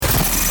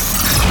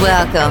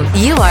Welcome.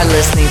 You are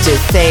listening to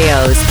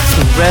Theo's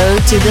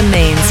Road to the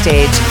Main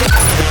Stage.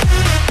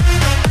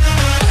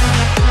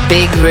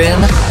 Big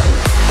room,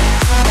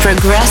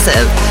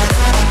 progressive,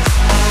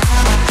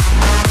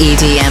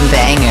 EDM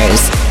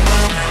bangers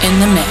in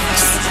the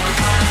mix.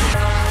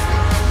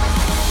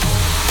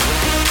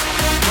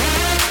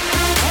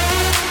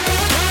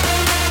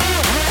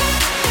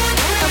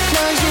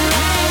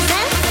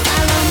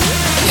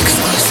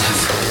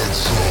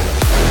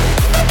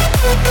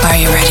 Are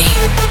you ready?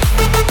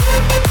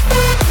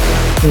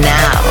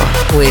 Now,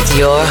 with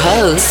your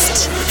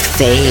host,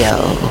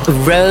 Theo.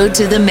 Road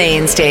to the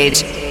Main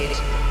Stage.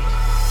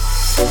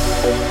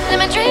 Let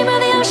me dream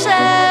of the ocean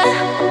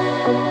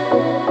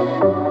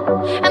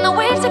and the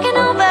waves taking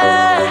over.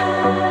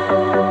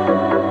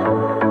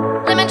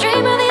 Let me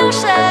dream of the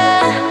ocean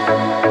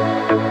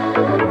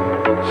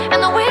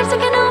and the waves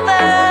taking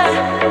over.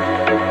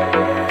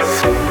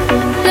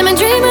 Let me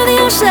dream of the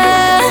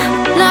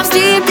ocean, love's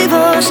deep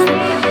devotion.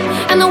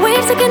 And the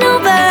waves taking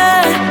over,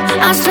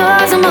 our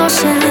stars in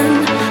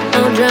motion.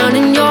 I'll drown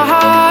in your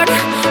heart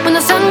when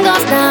the sun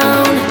goes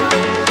down.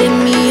 Leave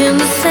me in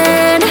the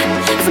sand,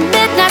 it's a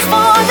midnight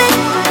falling.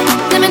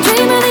 Let me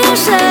dream of the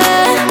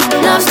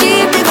ocean, love's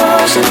deep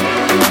devotion.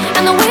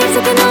 And the waves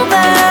taking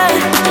over,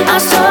 our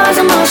stars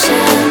in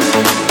motion.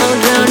 I'll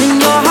drown in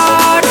your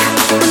heart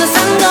when the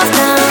sun goes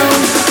down.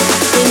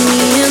 Leave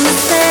me in the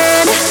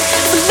sand,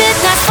 it's a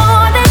midnight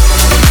falling.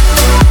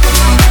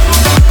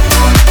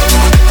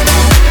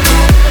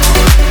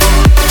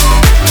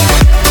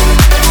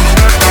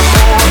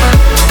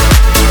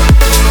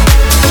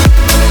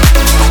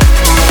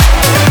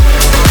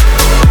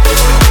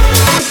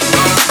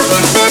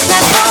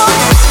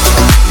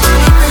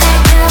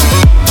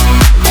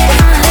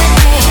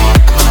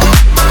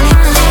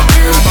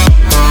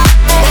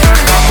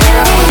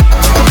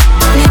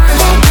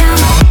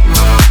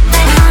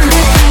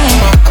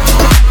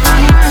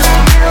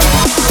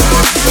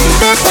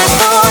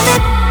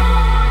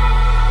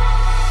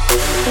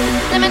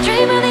 Let me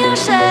dream of the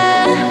ocean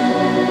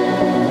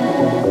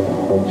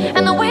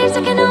and the waves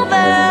taking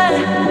over.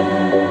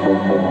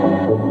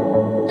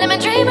 Let me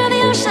dream of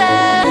the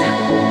ocean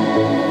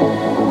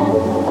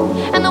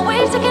and the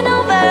waves taking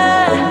over.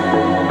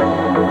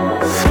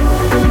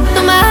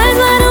 Though my eyes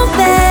wide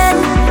open,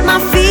 my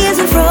fears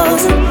are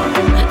frozen.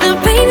 The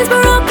pain is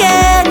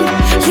broken.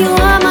 You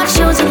are my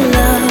chosen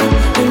love,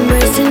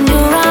 embraced in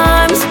your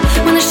arms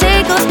when the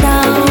shade goes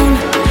down.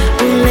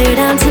 We'll lay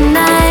down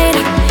tonight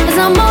as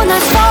our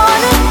moonlight's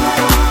falling.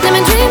 Let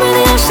me dream of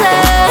the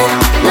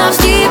ocean, love's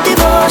deep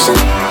devotion.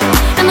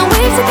 And the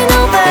waves taking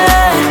over,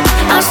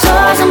 our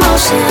stars in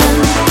motion.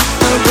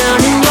 I'll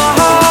drown in your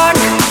heart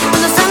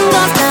when the sun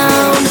goes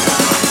down.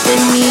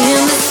 Leave me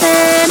in the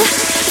sand,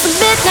 the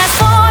midnight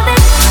falling.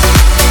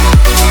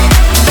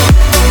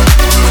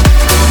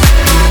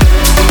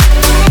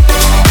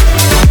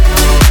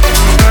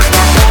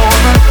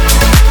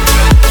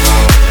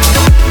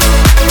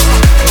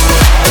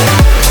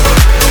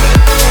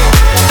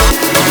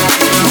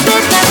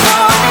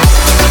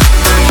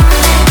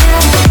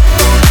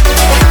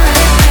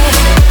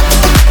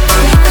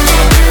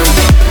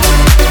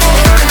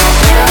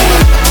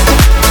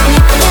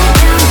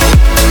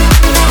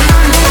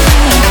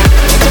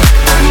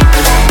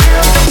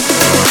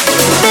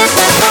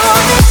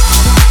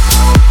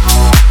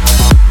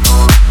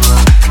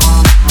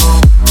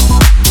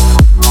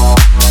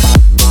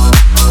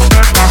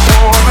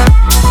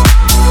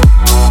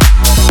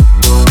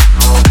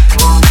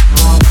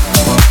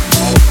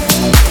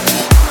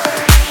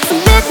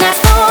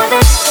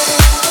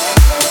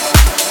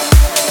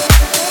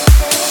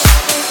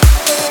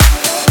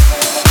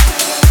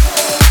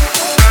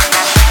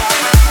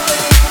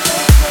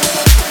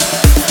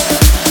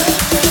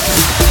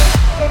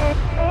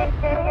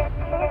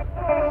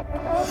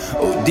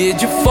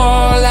 Did you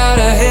fall out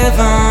of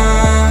heaven?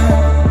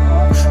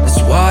 That's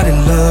what it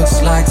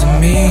looks like to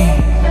me.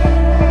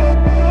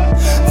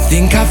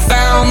 Think I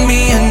found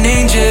me an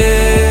angel.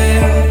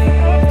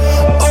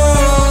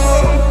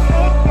 Oh,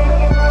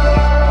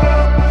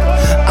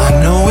 I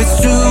know it's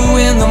 2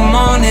 in the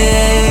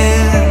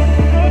morning,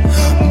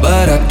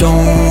 but I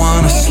don't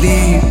wanna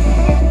sleep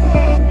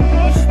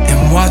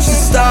and watch the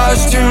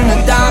stars turn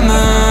to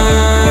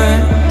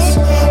diamonds.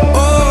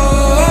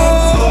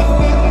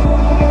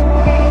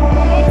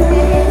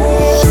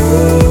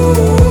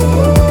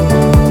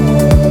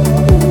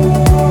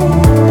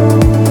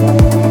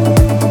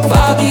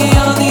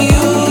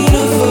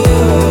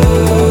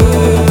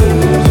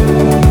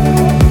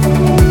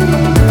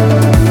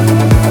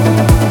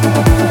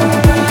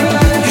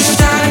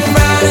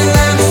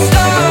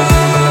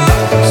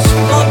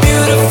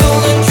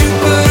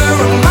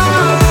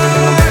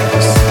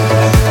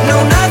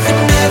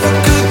 Nothing ever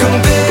could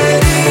compare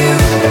to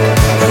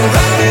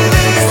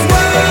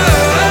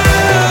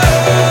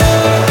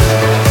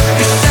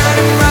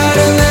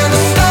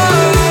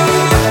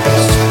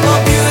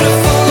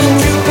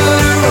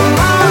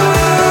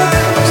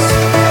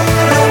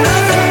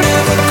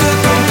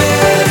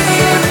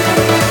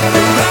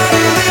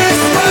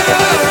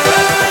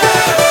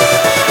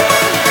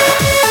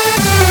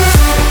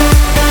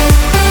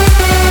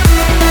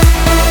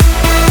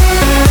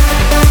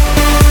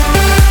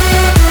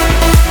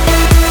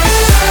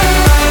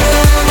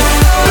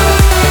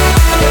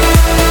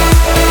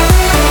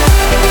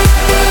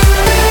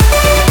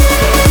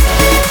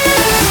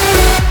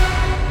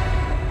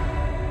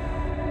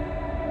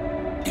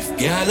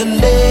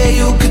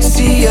Galileo could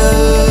see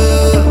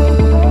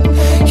her,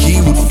 he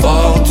would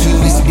fall to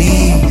his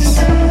knees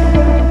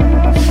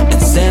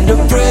and send a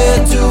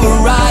prayer to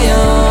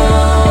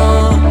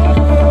Orion.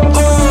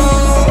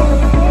 Oh,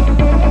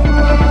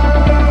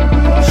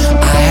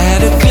 I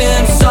had a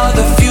glimpse of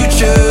the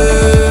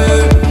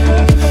future,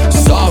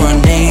 saw our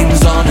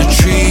names on a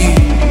tree.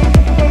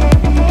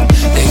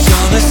 They're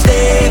gonna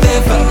stay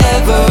there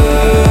forever.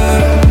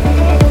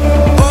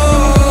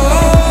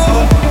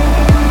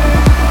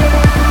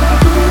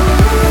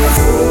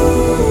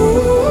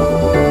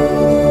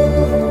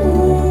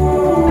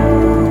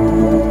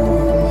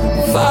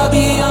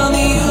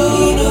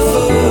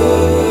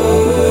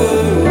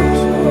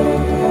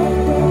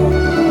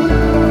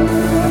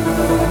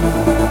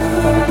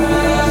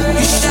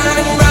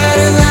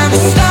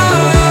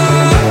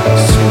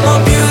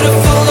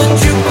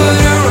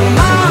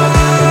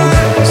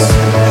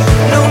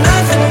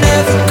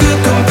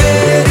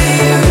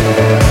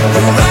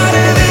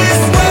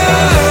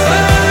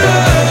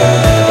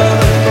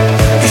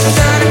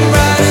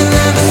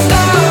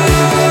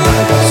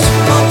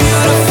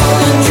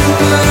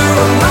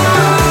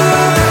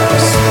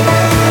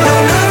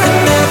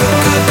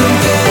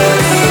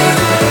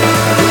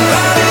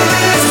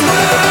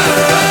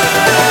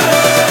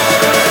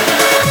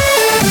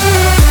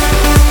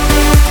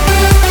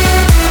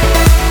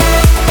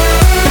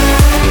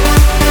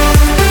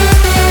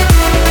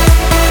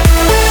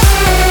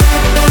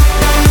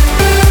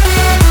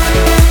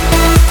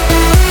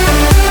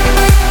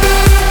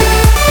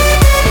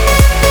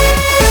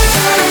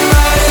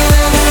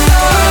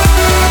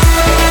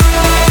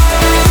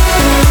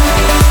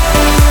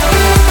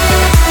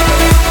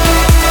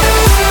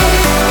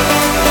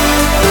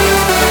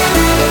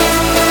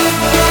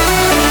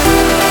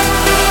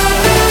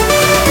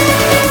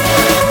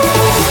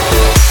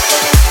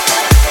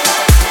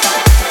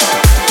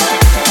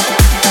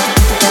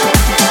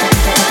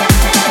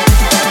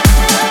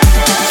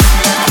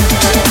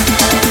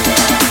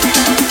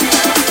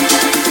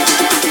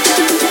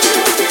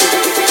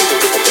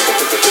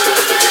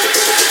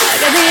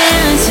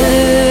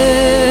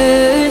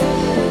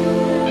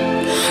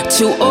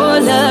 To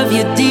all of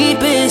your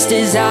deepest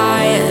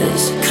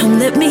desires, come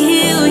let me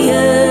heal you.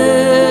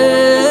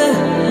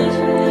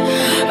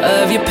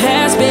 Of your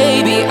past,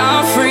 baby,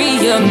 I'll free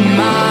your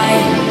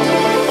mind.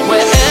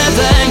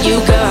 Wherever you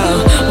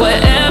go,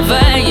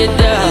 wherever you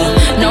do,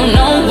 no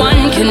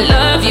one can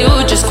love you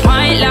just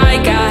quite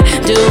like I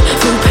do.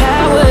 Through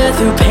power,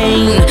 through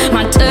pain,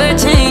 my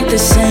touch ain't the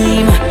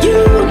same.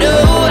 You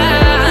know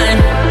I'm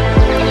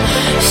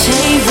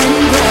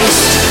saving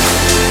grace.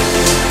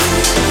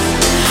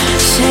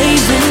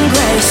 Saving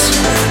grace,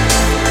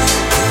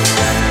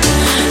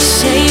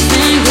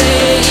 saving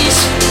grace,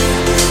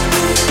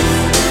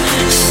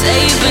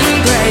 saving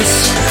grace.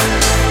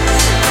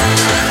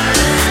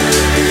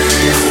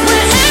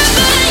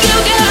 Wherever you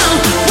go,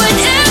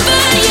 whatever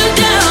you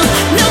do,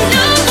 no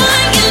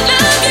one can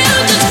love you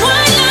just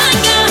quite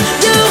like I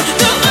do.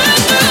 Through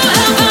earth, through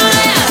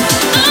hellfire,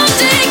 I'll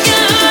take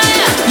you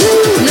higher. You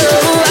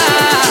know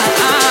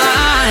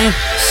I'm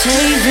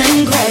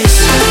saving grace.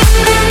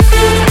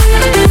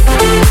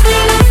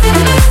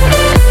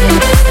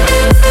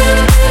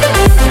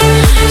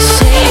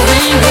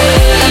 Saving grace.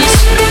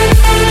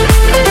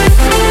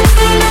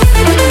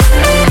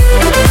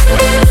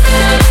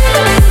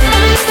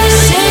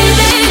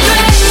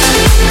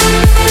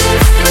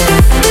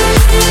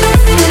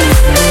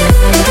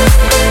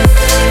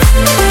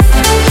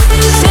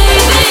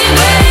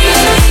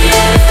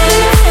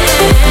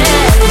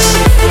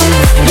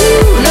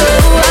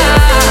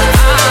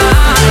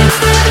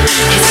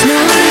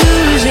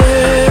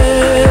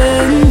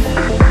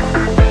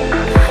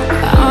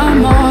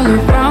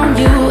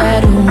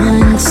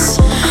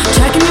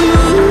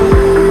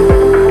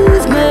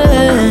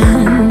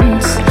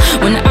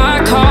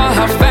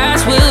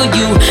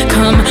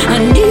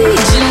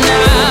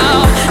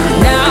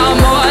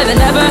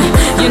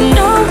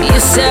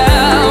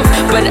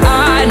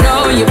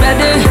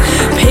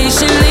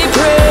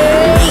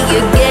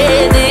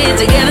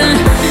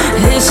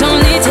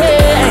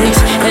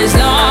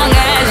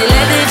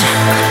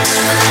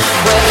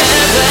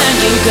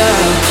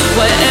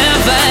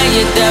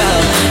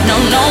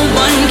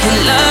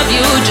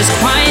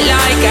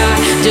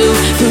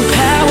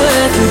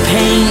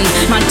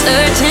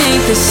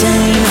 The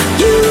same,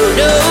 you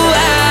know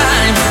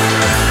I'm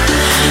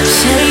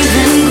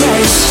saving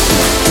grace,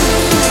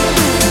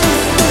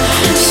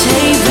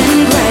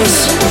 saving grace.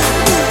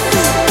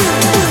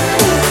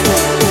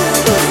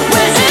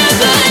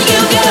 Wherever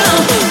you go,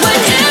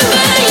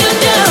 whatever you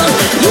do,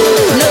 you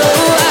know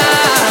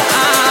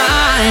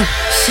I'm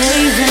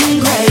saving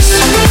grace.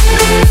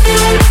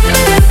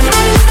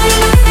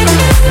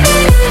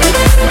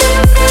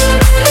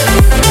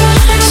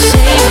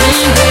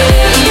 Saving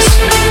grace.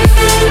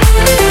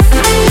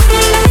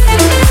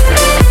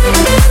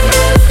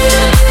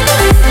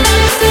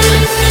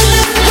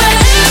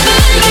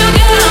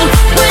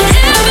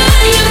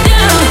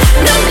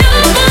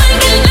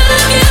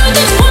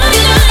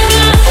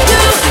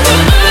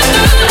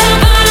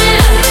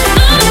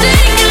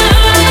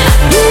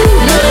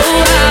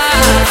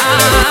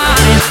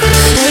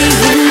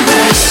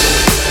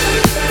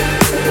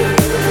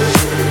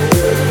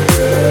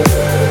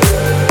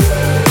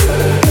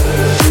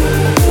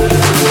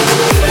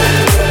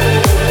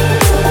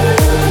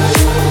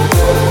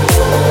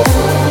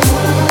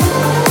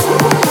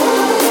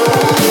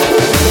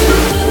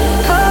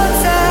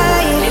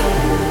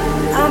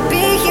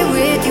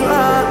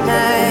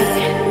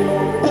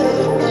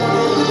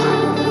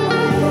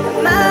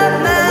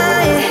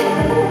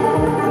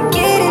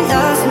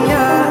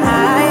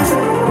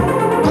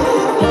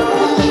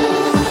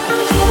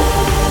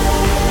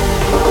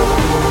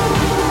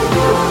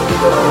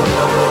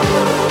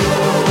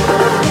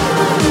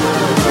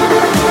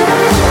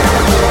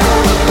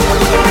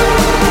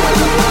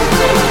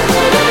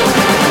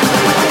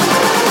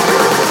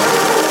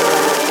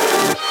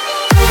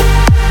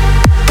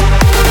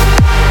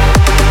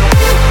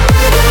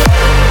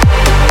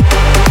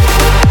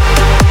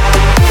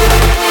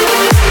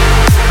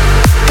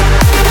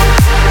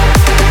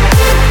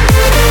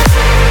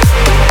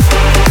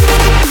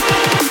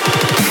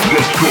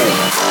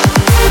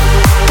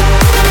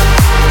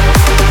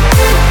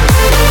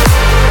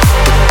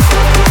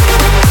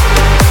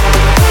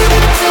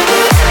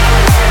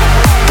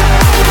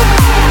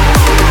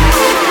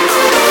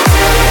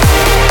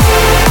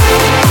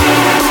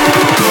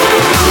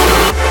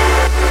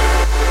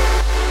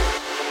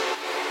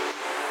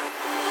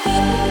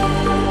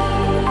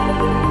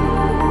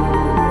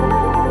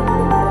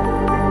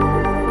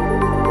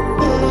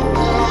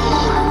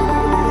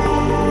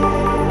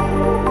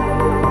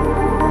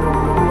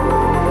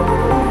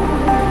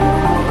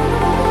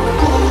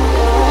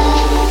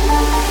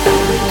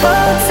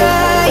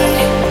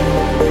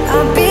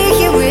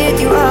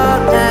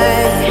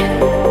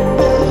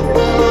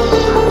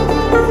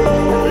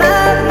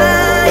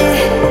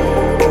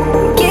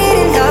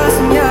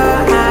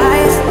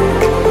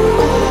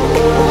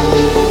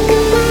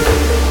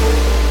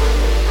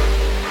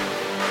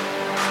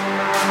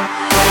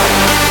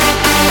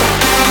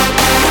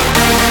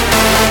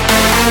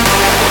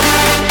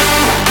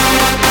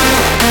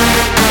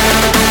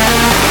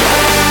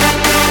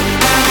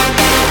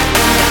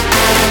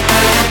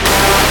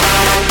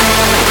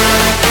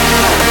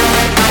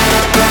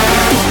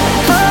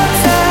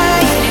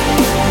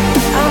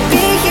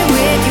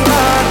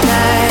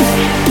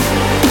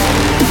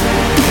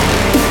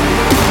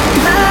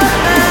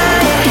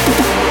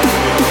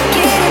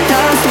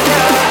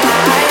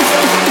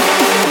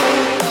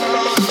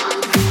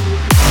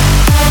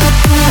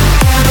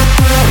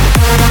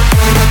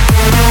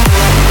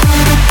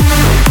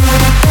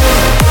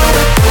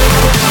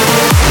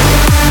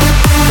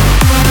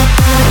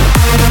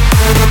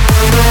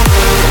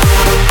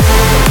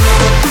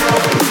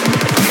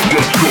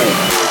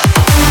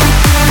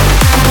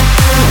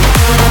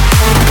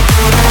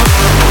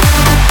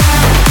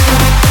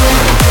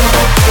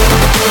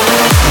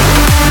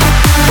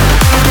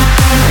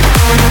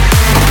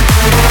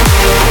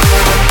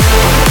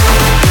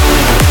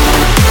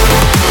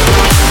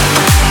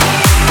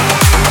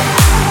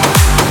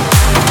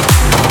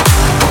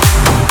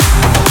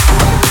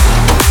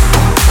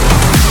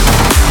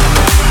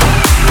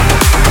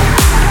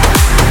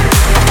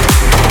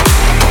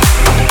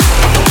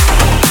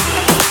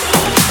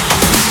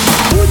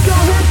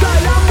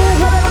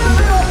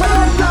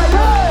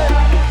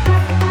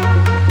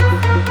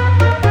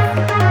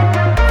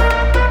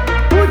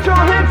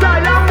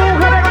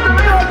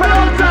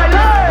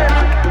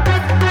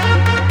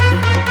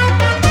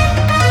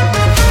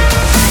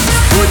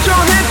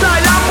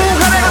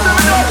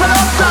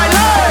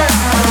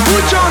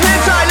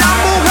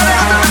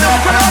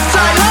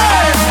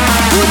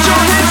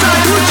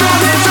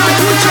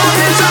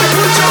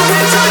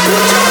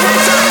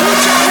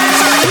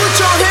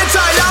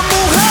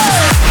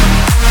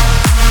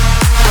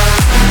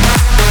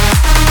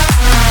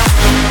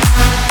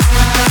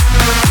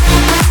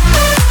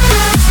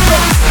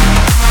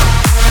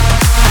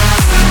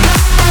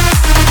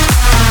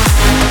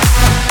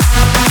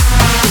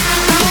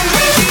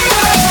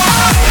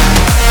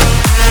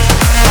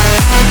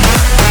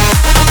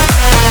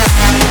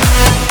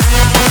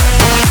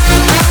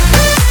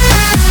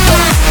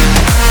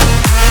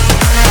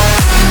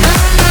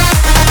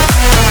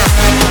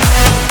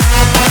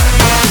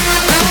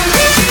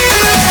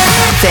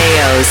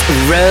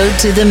 Feo's Road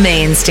to the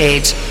Main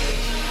Stage.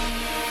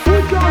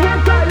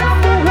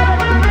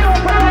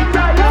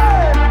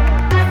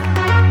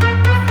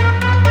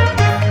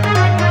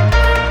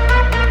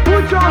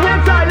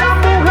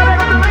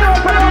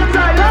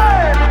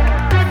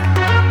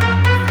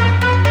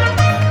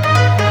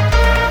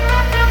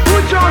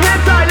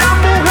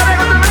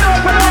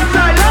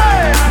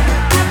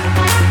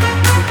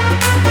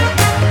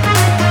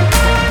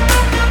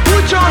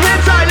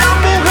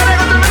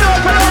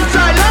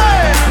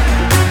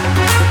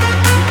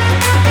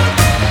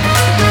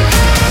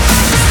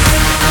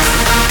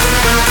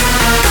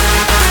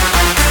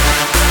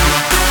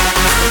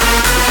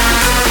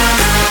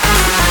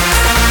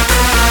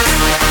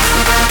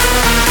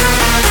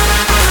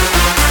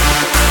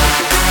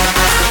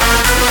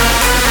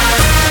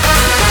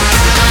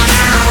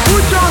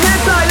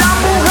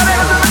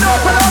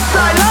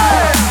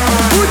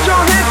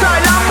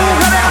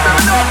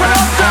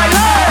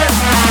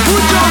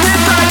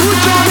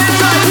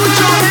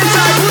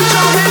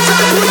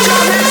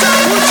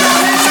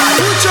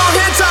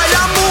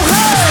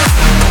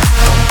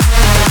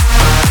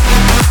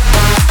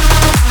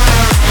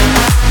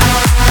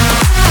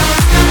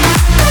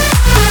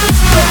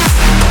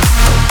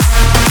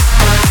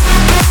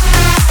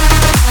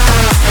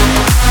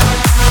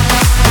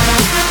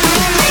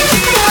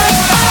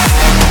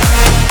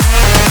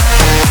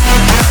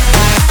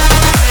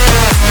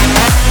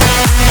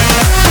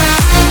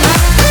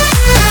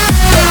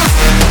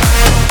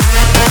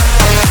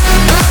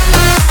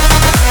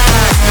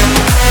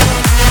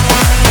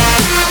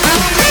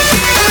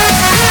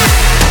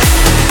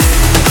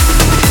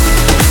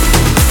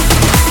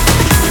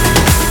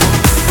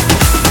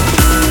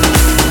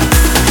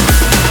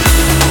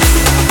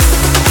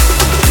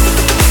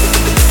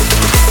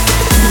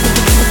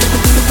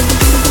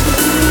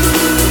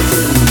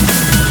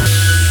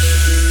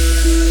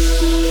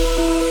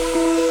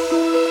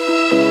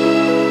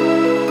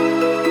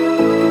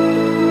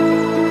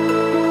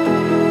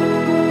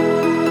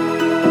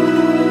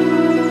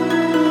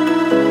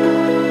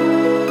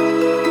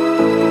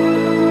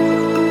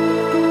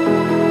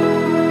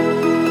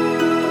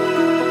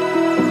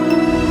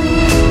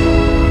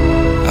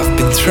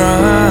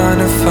 Trying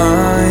to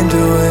find a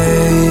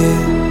way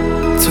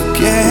to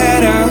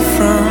get out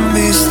from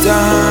this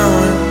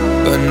town,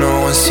 but no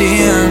one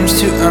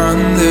seems to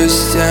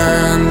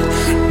understand.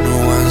 No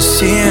one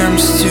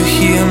seems to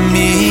hear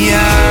me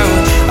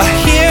out. I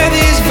hear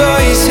these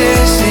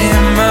voices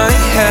in my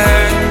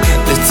head.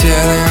 They're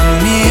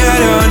telling me I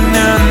don't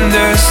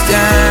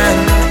understand.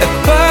 A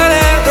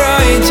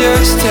Polaroid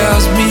just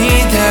tells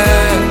me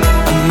that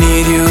I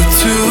need you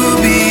to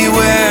be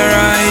where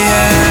I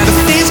am. But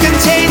things can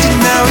change and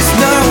now it's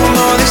no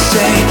more the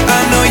same.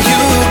 I know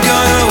you've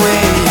gone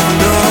away, you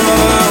know.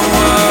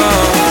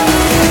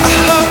 I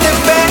hope the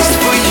best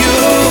for you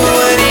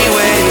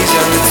anyways,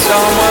 and that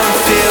someone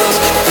fills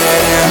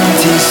that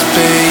empty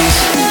space.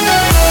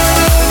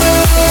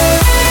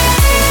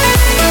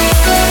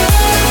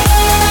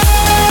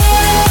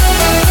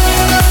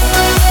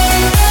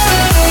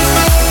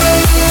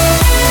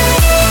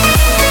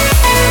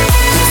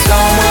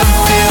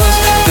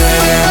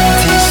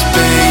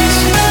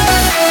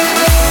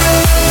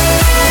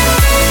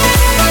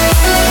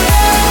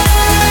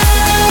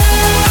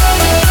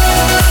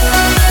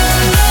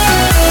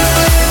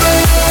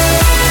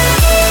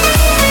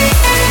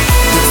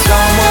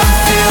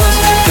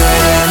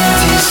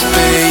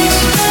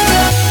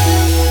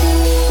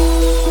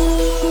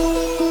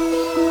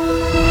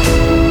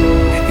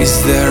 Is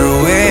there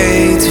a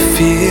way to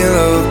feel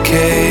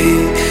okay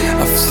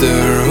after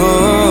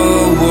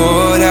all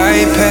what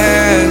I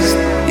passed?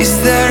 Is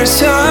there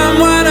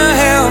someone to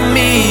help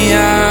me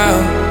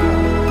out?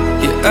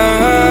 Yeah,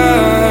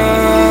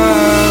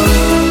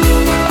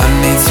 I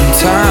need some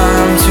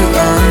time to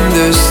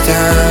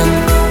understand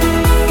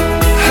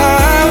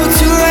how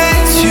to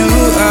let you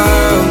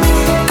out,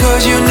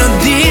 'cause you know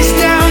this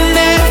down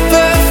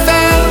never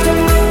felt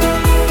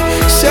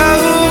so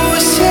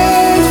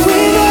sad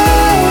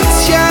without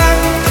you.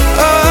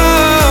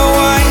 Oh,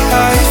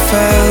 I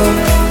felt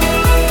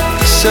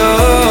so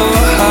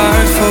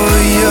hard for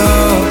you.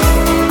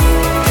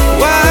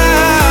 Why?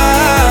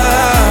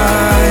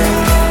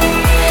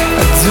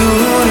 I do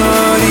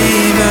not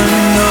even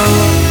know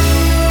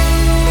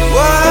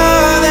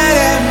what that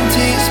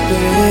empty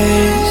space.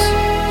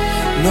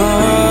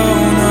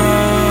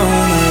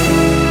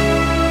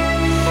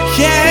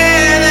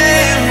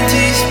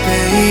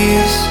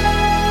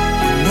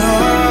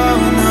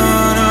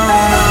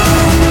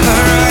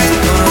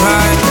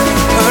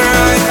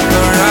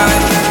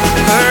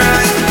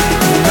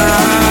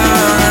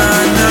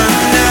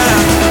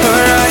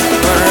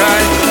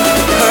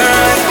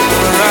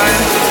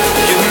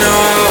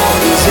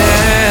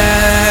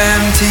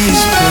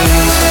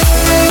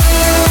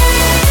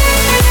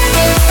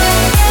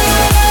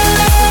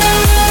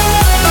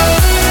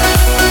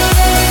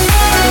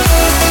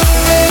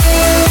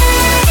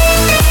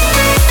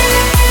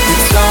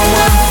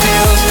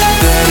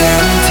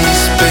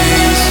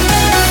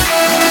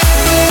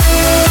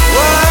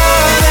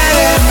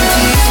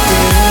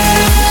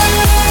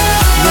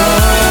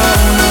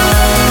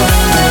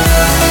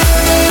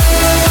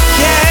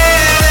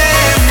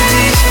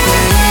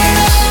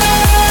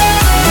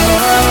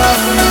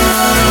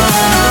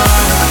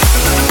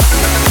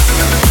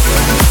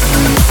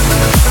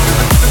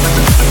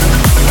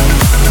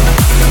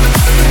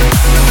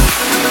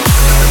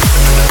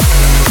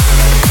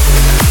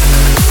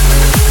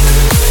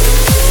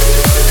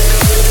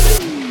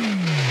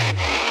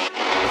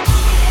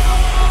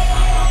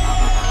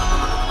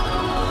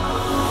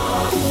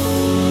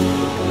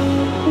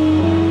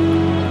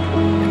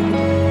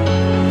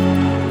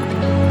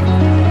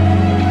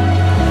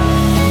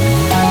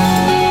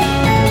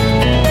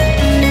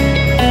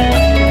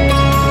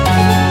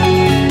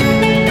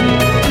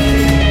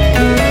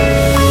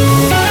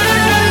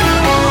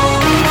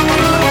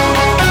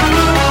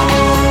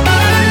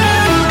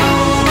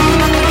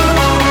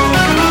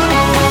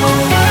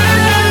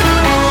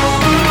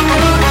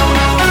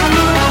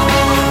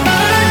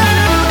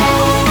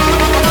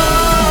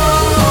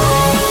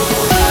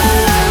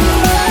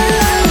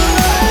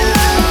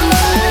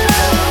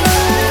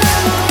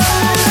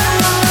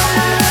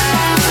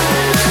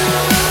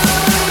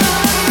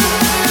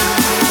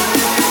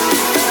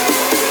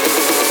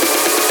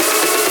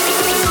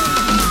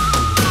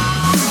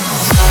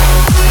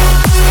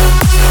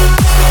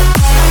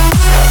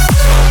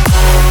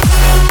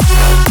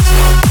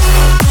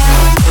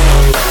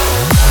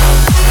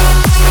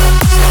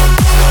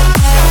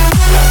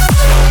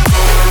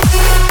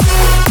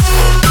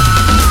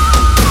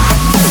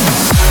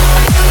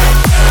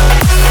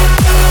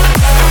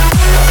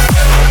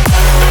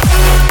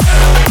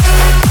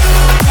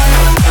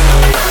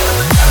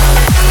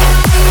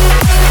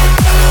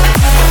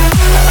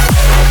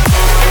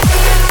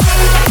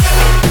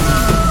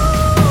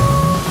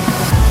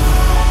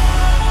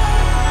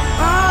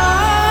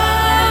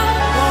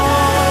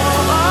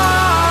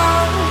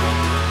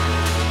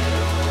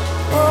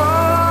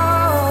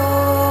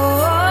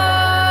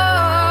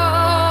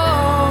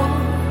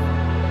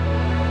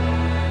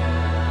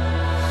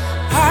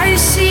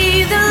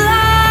 see the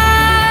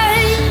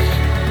light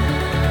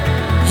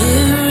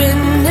here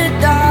in the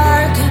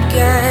dark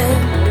again.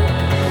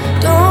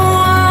 Don't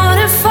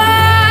wanna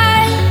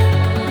fight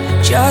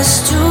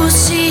just to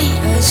see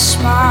a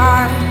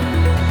smile.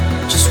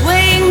 Just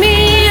wake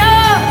me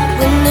up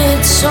when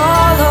it's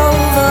all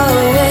over.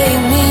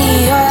 Wake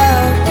me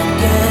up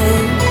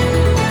again.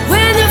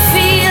 When the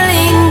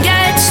feeling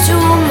gets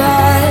too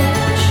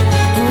much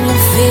and you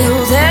feel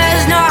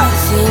there's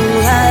nothing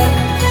left.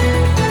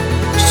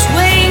 Just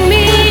wake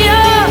me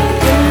up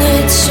when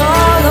it's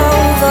all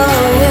over.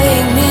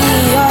 Wake me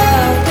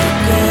up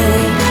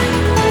again.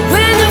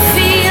 When the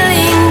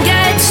feeling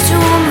gets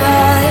too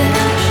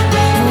much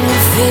and you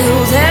feel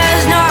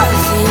there's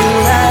nothing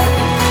left.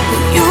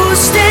 You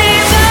stay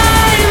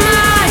by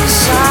my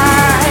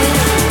side,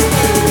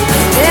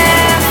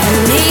 there for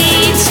me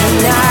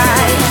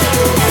tonight.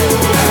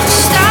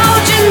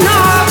 Nostalgia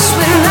knocks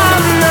when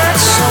I'm not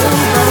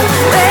sober.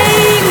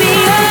 Wake me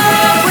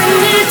up when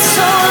it's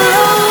all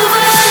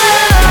over.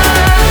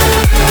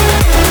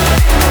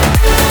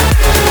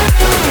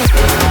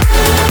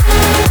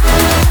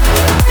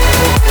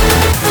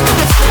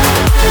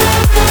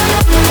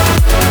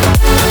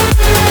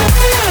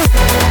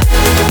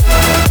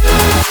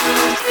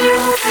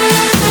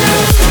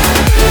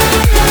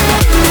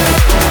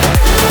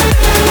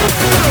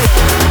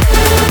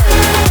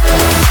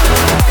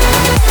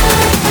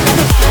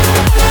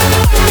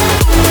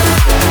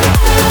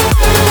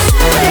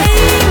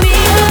 Wake me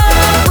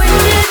up when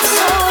it's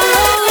all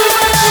over.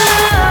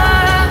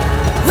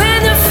 When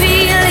the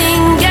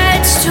feeling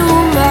gets too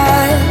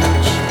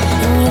much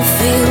and you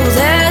feel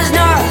there's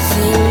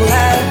nothing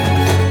left.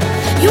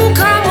 You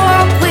can't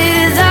walk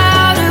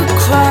without a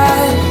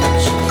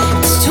crutch.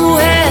 It's too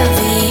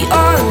heavy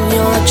on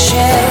your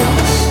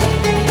chest.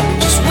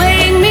 Just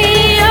wake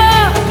me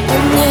up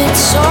when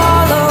it's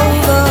all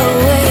over.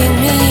 Wake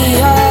me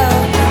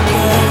up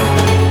again.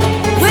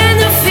 When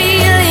the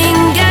feeling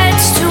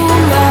gets too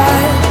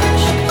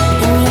much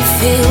and you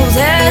feel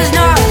there's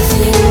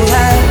nothing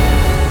left.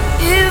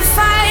 If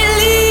I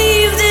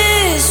leave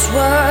this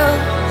world,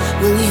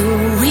 will you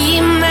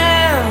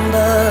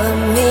remember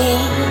me?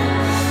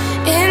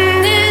 In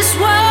this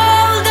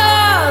world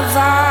of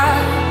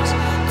ours,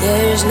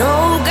 there's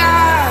no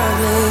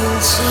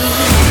guarantee.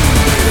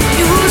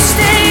 You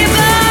stay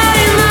by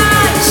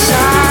my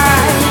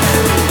side.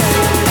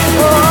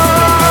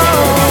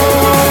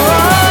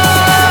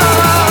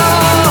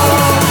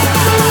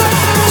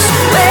 So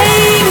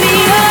wake me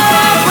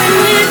up when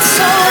it's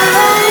all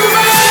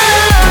over.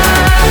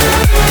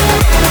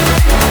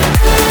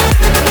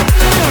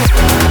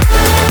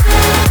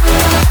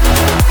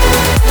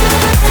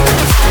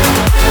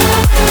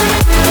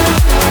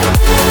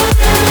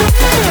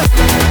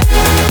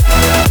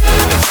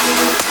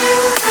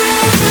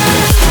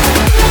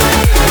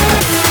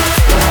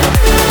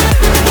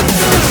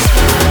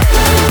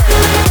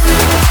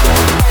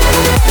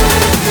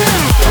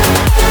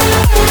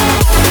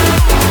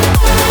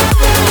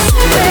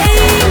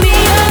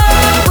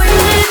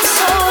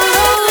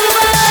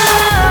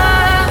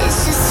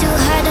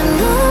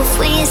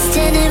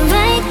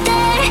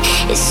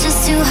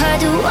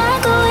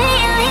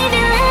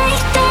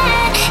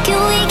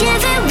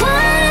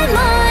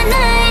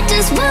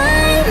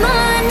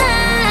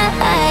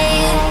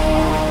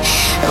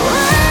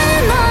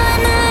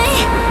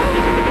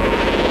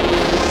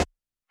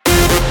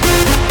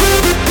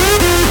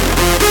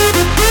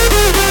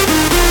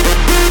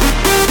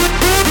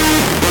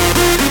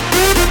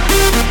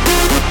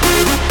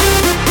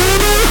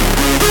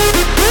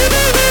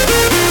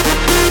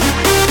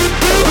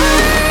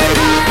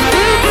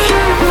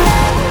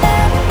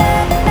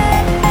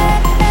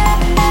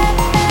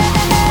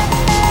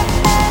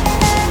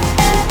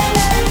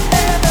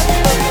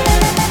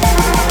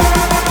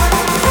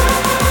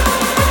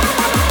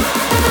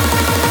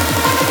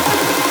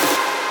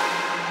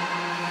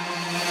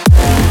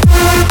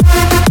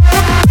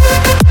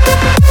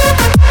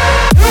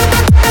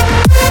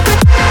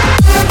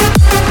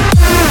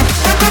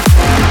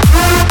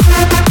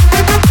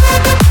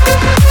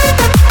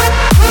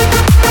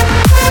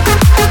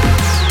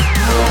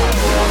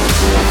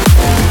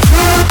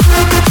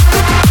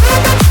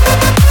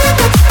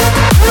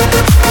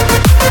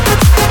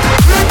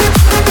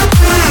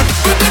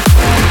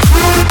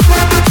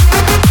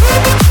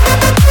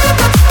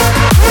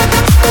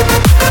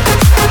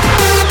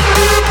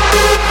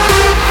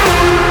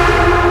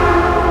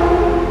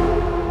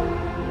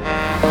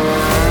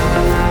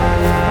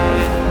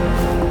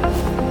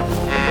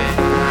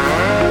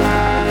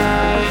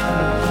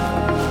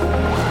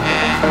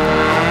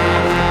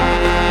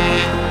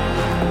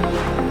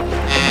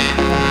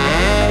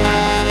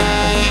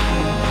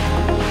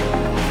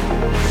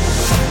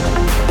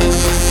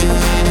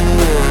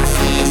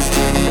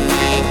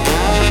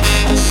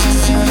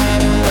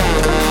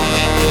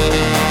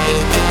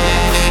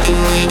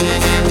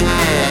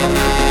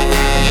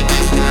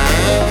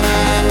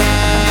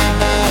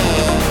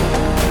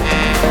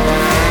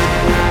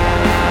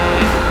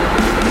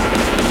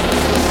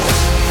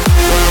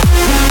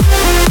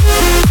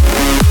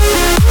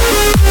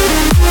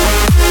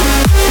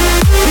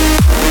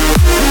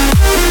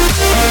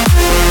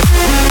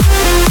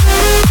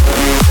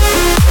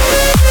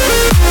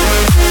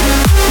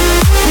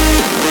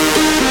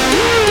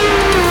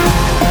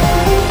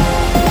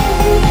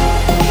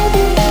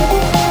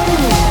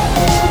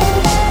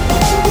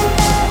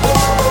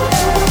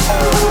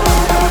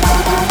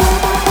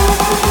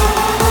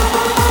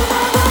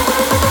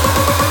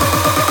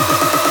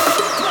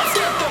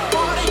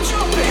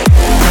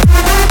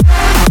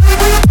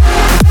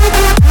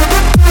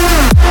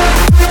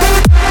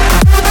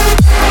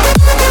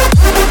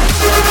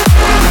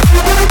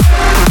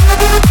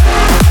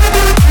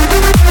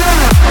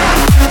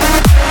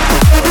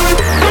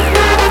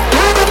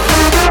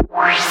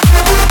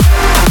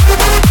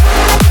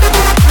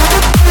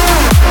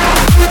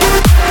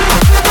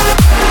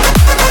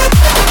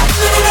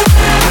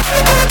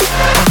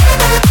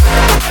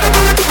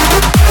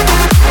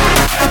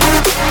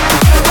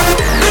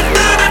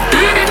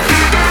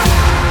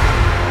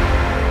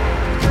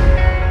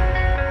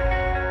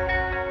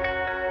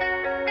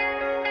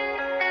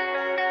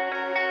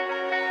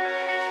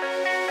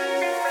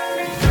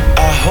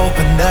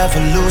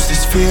 never lose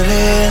this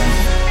feeling.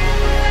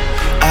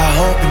 I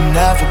hope it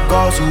never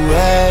goes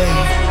away.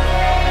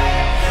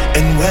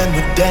 And when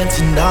we're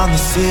dancing on the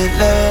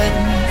ceiling,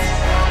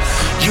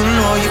 you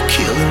know you're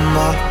killing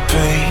my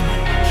pain.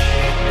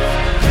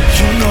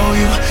 You know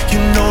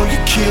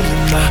you're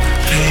killing my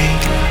pain.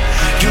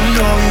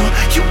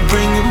 You're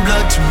bringing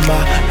blood to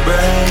my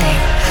brain.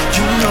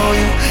 You know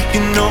you're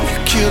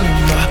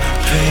killing my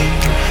pain.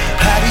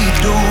 How do you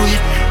do it?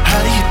 How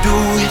do you do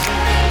it?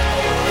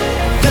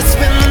 Let's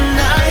spend the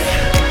night.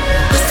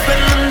 Let's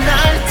spend the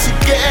night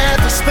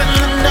together. Spend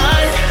the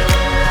night.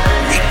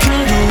 We can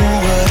do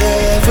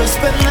whatever.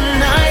 Spend the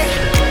night.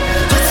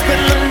 Let's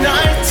spend the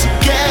night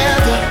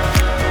together.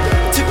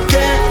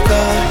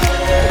 Together.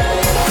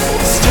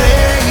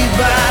 Stay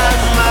by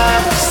my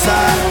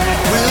side.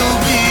 We'll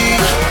be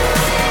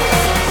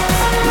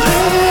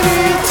living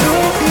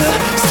utopia.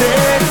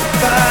 Stay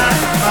by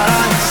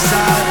my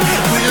side.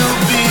 We'll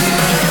be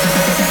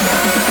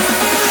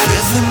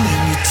living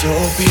in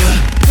utopia.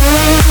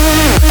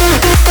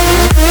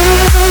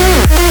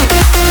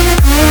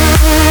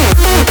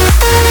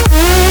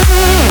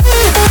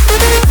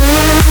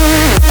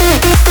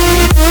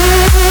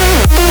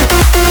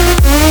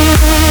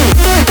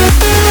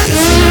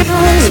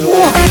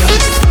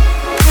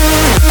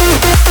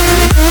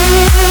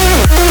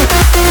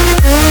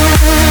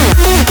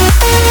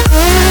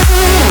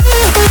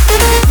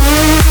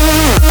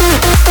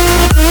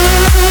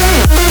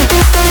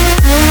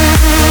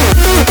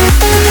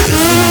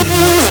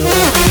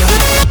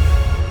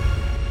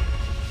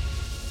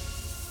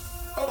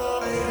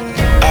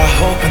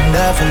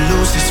 Never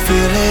lose this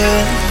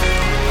feeling.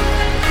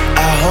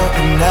 I hope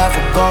it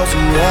never goes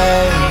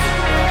away.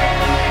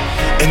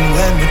 And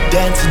when we're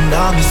dancing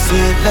on the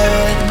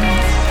ceiling,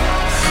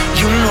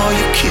 you know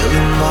you're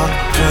killing my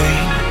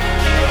pain.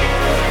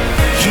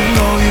 You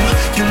know you're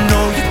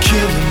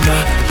killing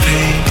my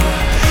pain.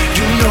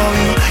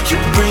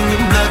 You're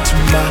bringing blood to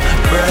my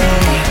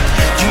brain.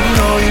 You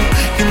know you're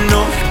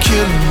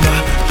killing my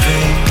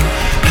pain.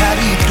 How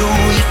do you do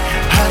it?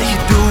 How do you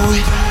do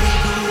it?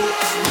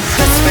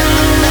 Let's spend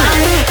the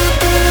night.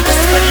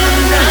 Let's spend the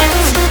night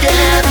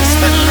together.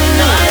 Spend the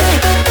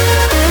night.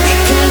 We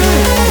can do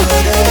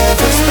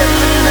whatever. Spend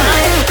the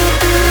night.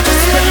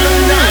 Let's spend the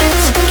night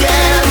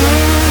together.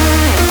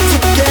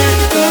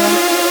 Together.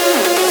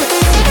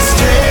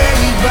 Stay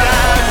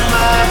by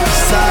my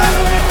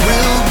side.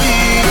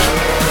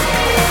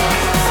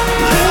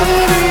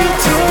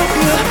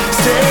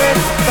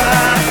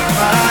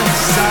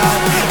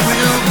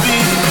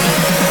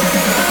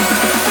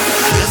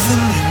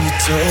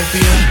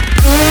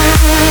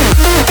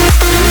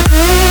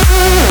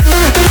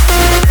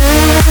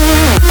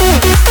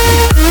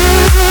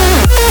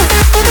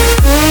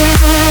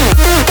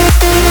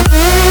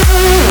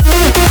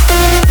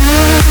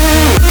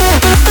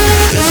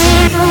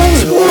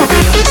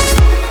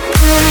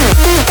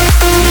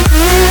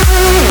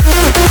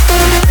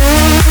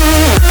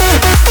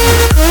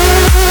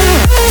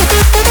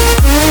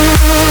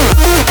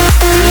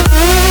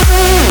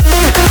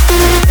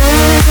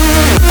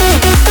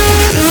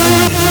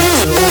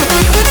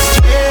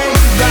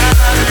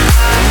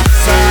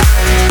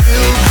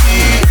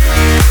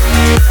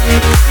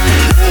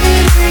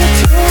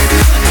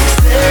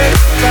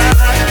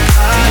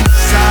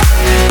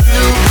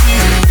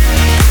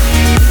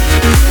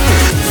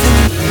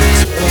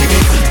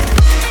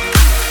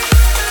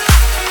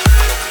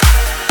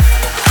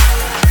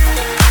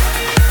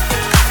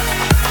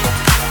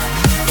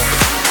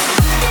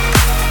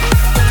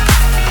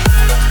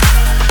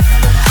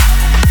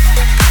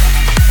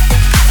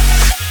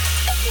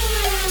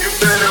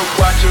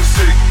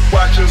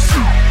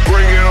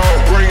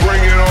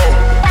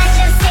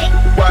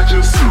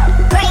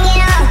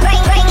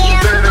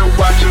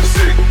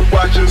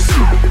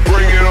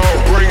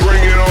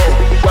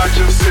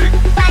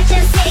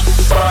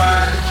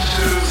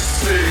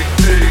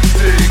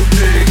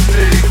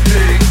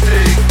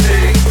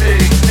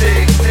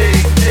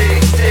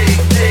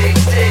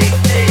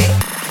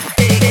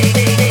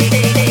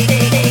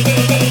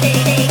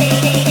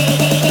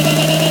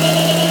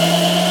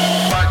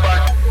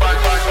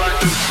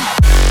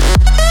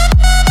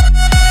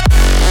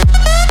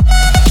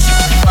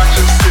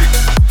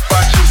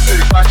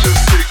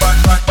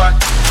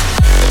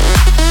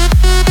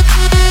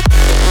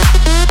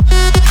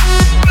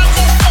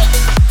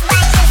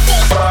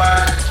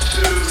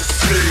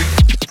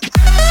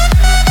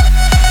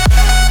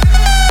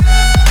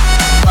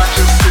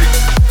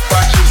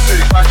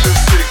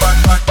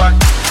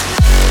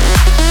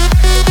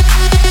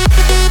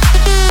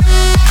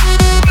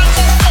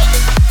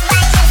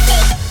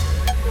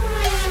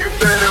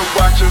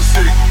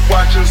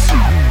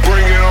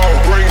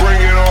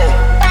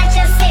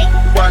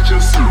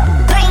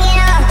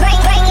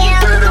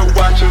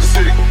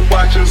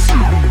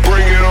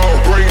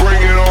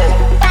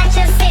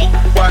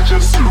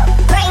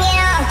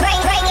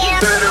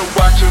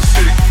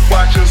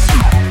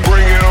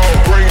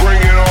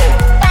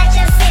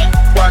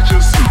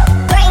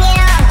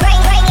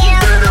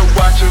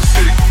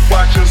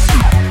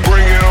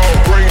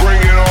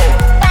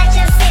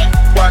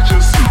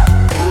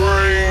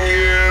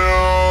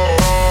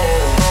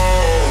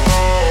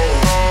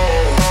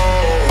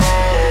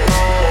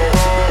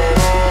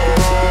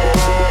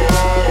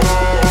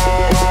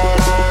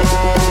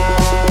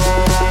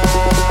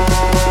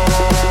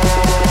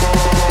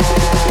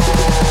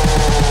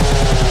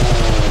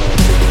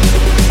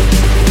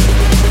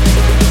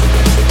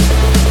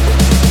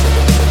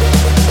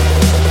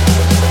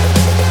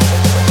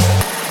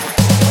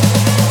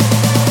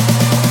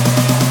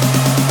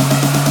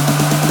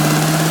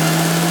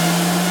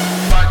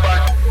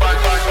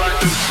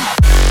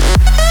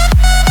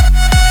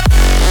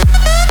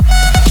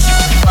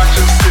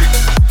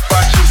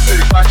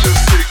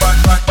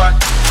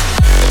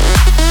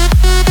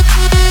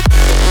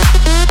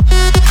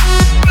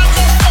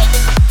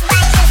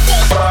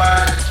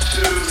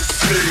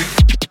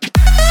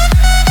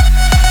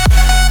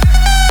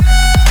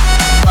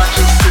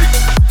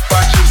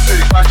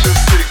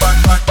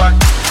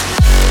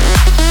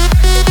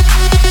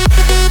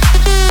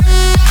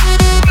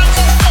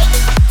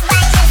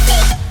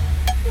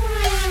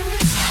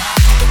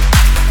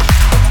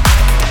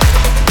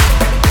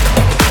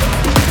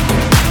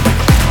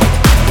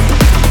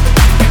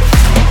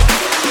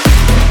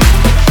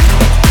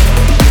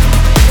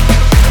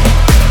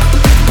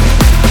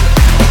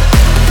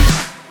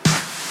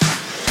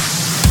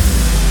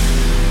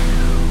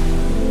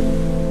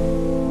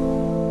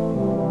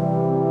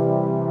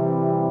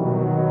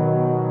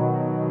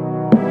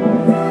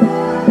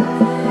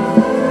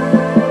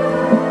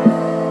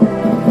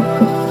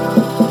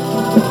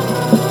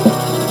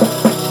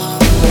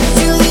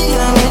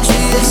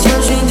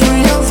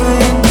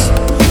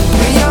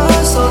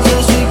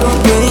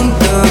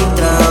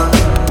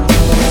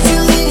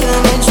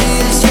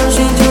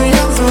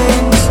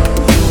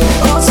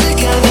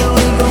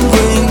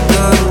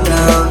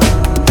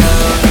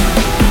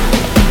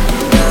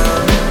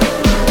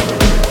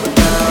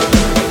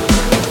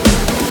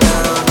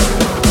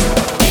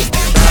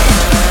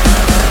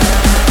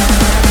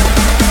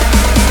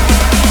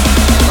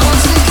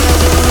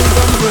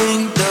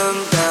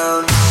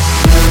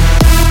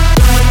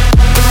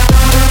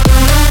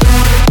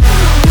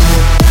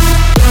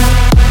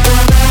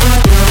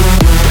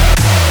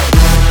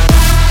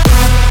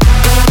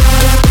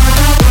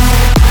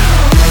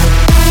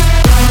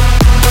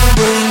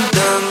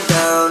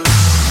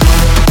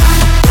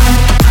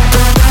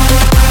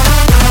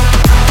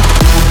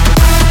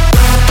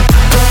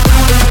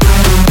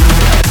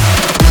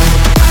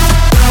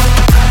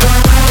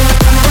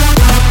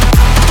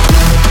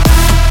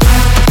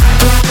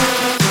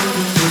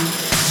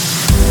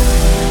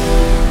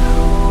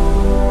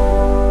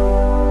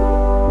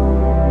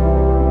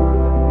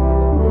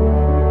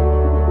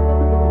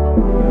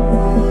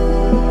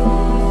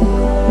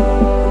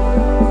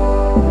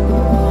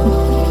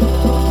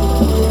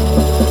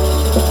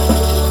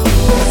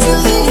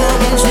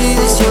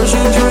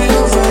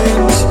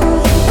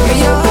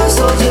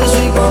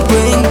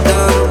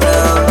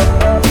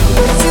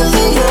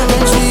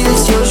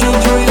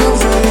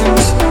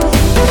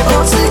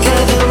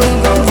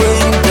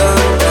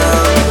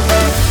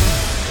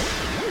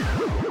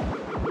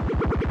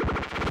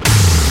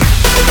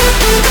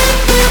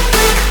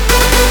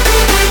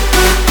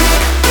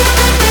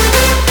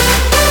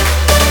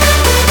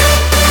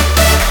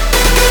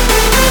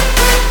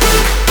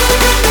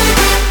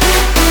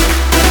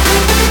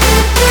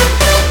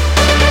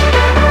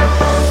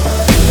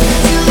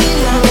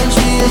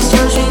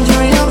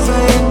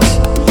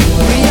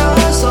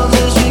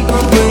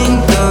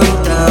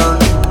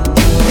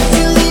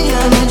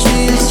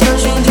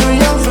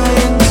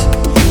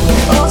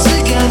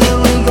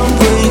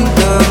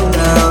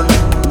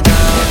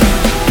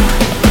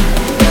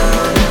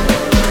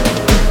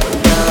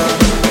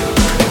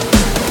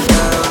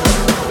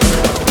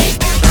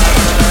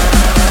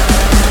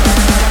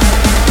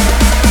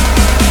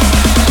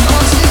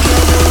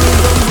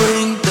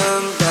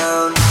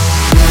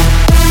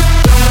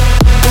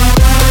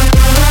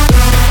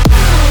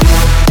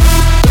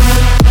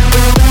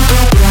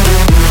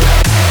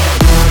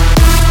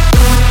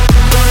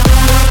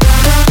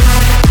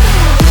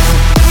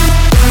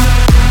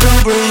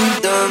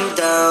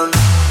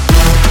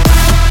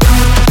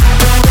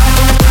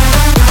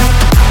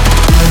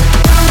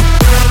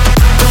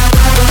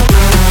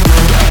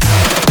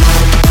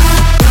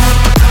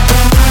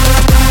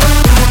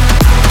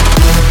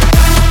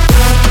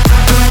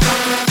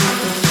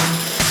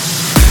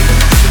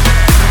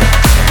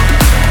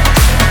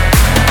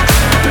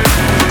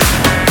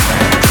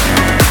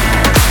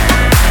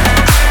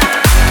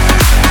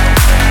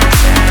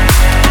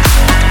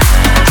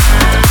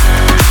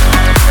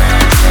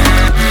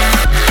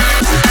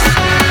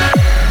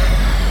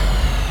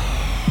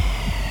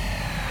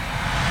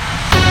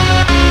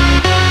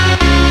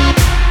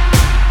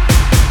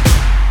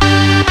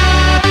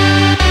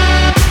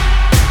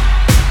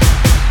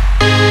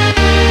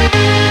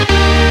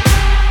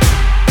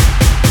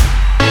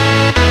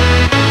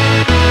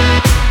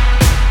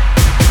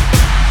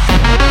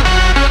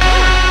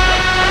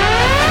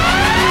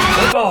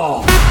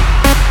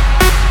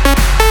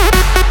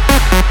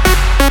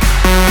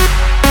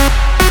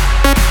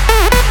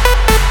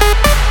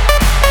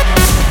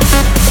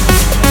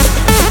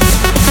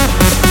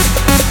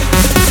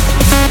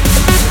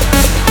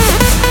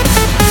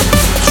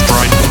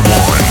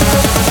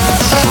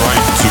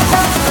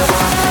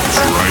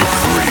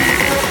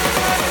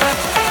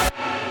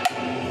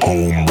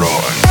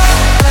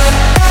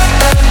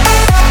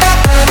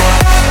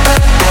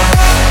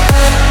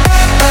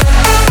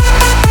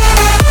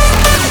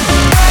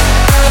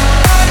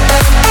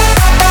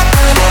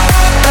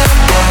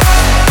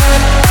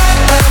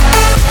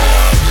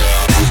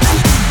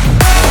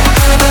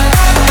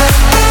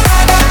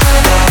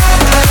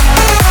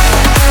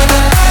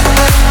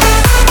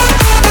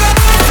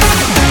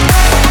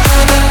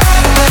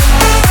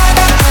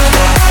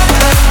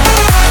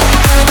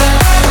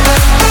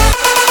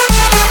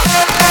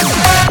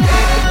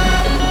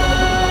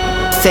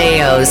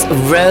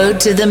 Theo's Road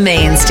to the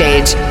Main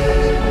Stage.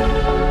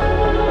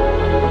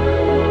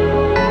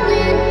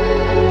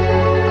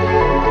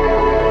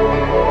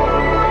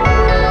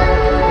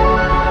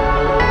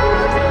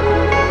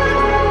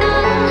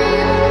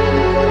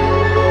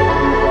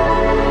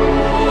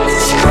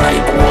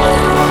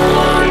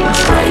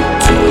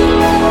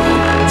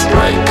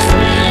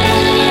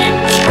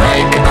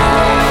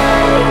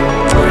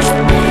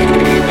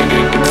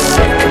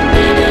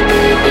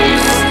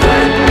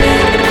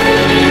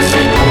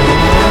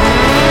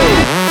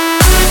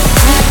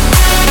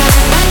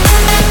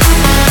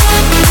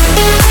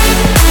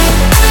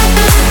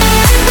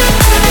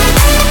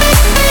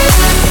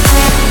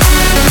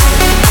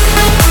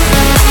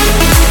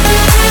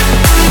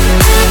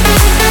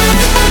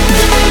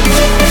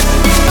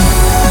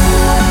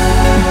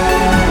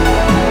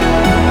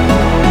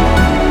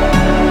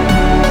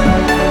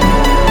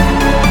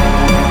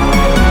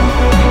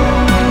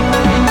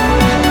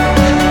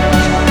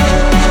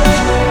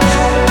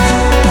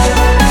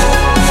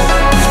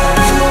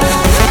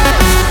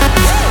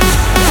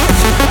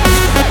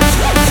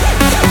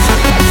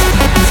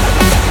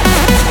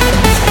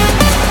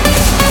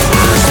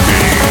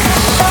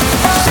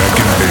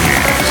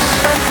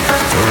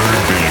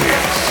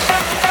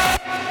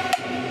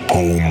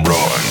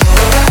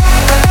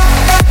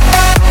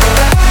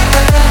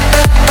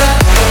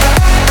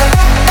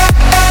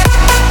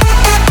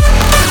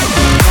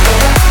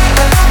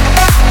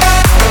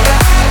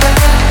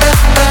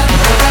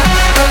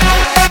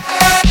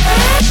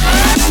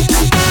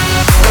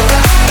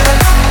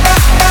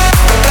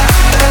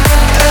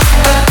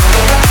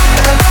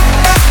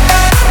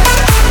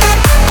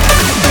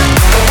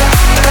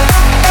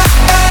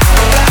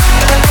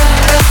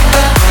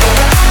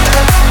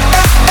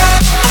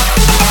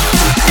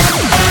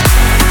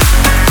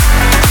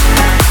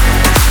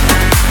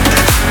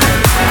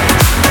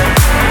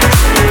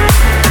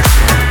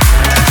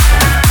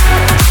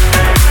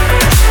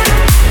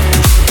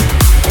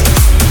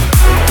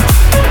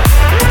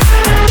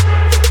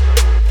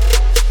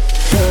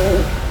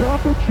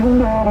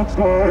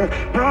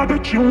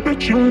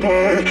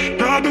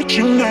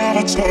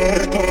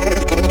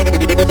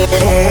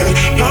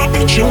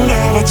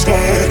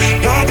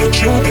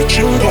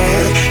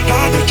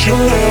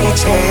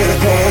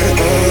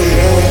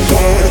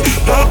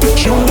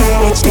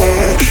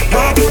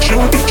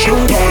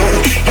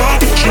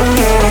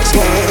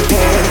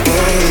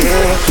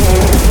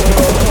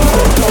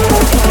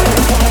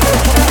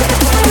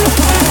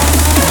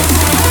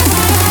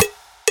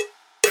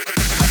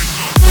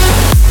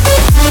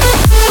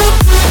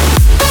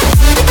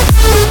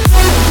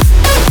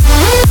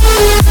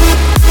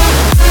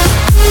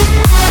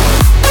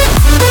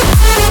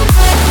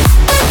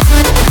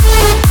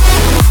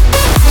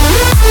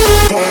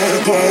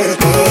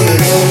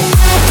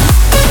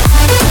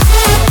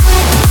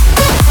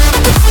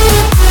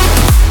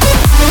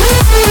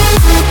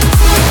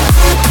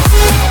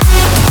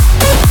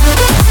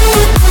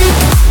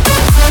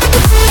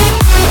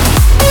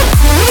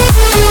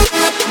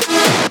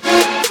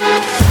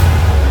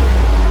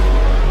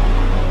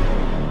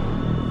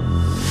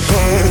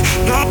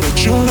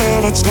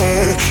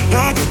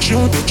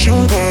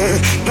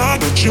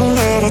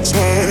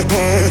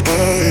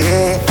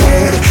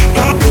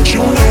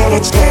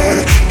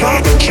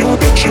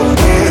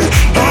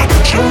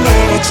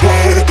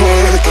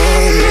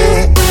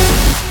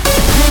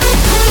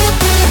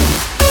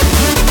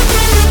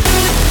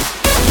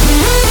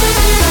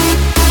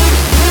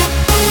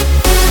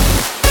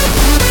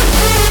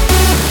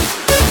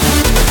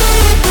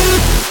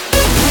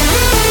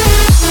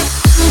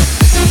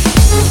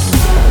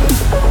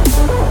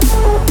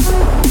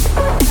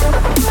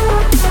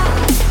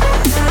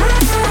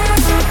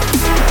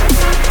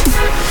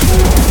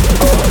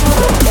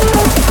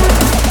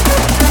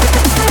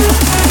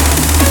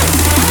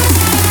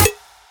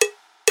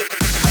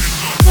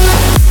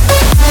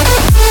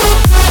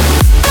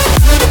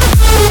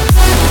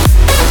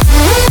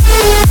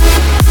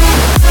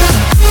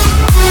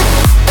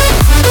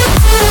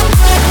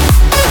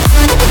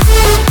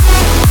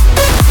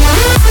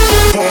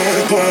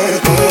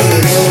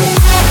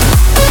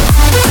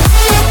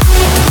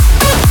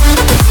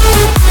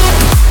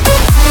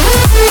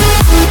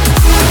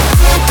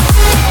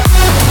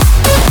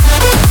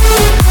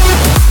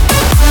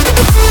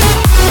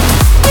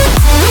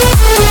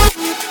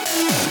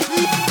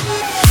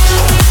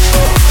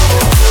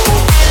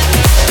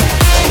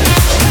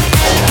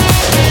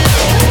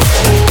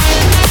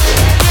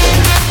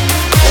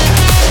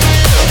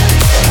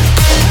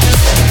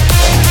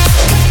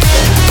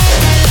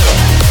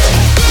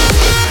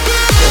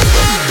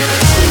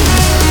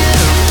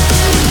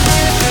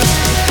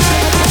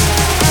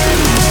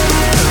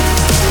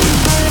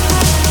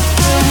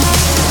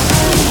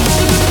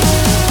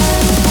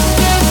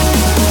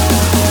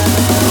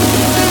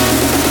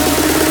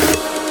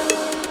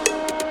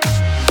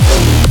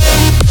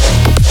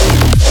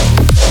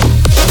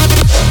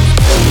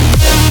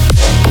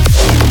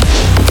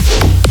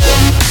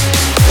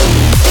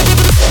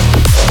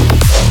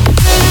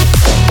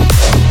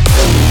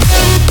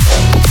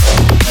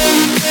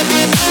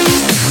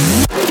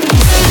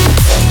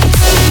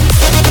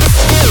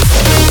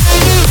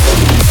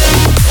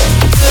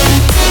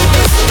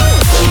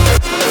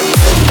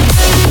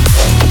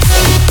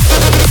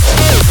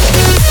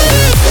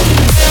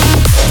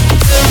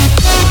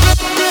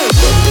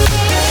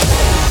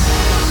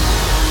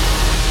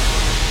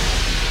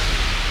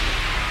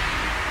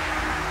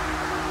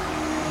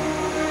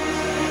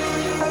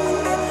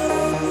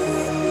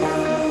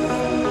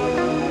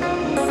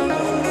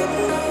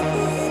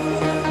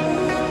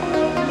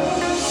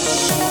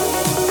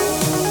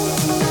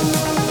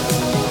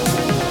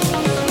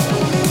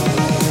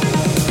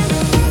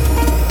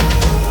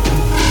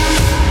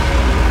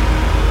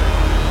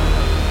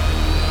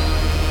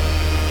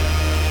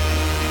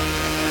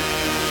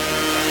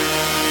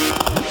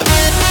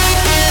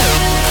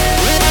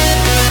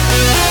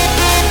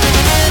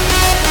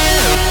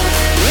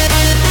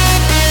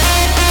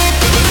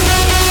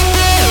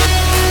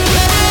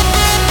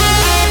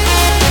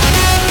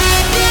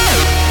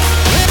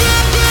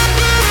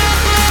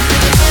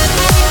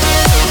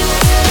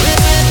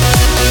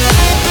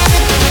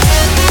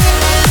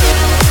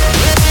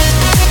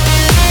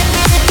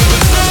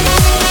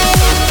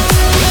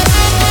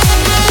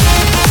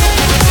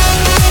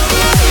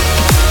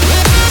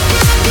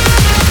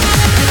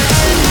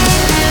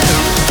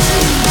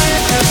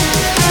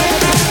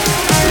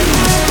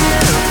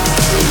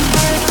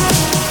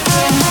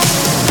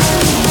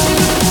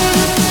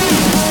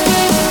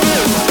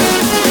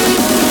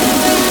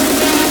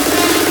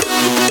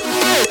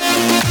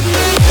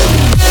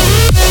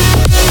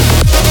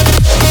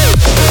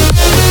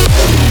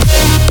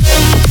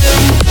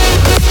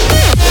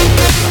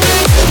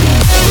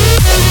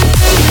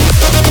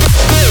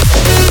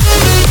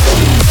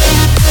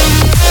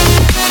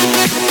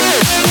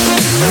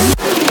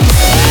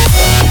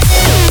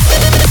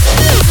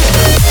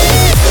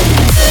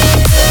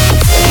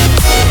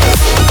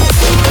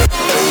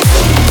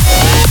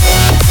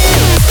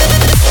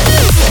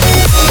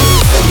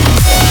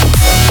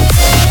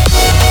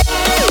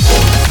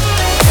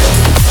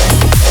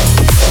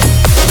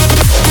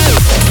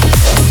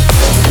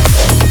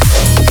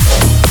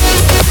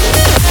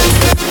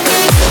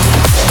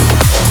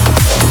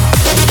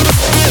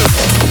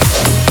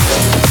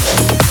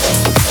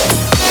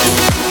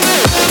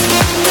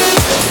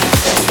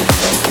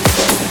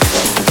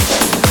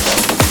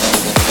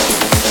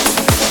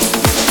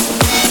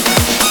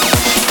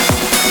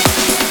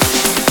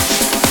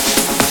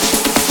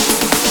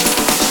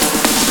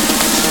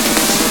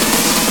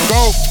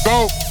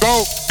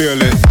 feel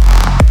it.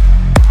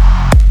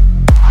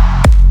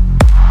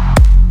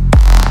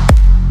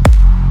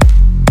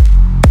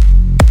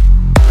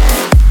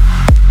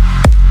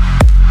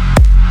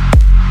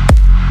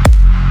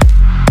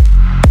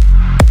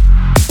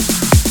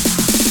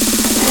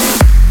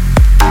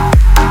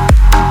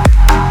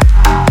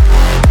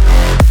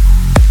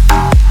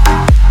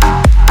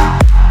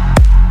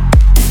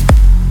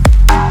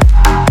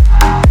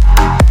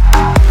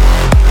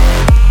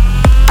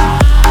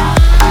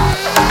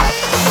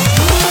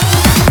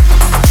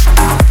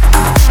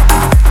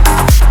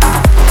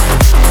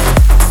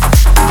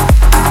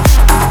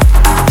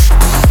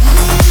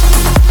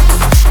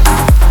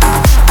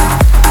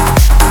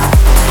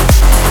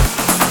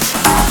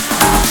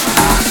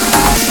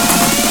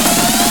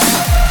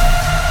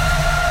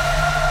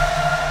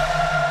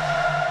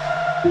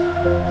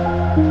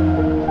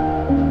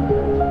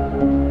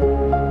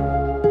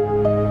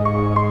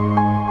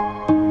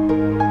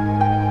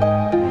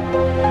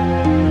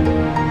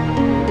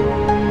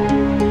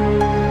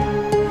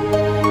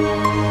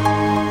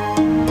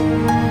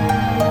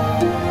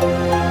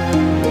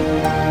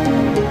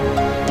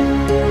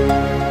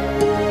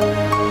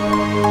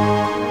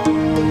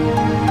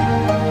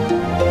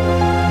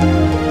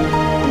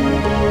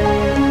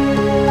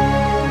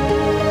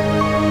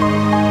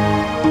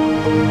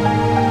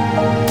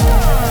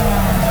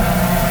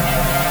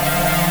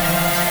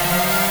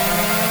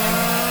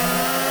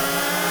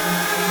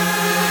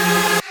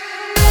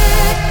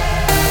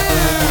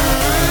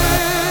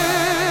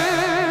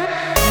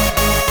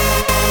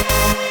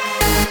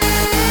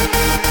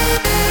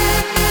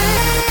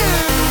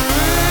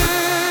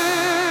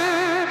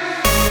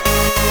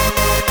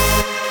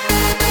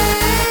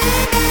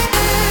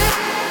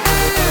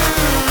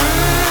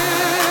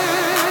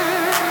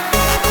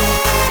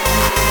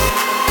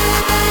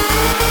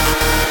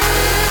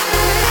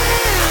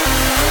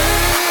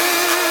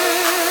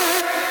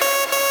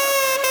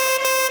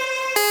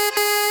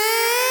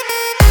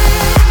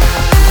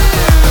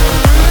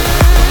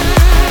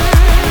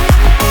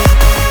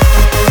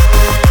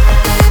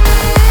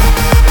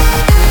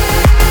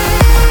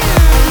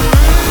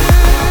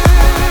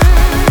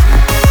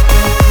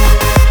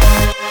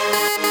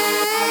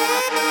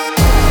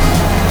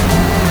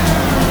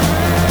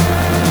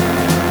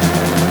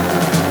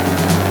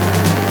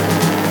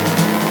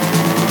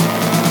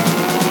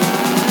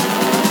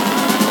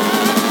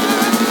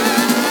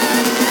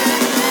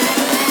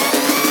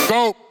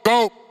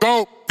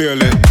 Feel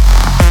it.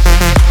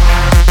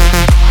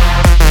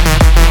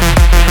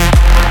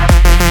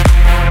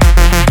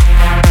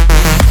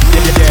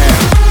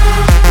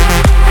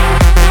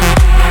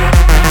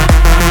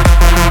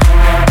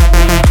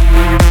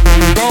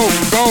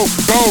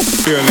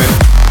 Feel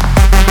it.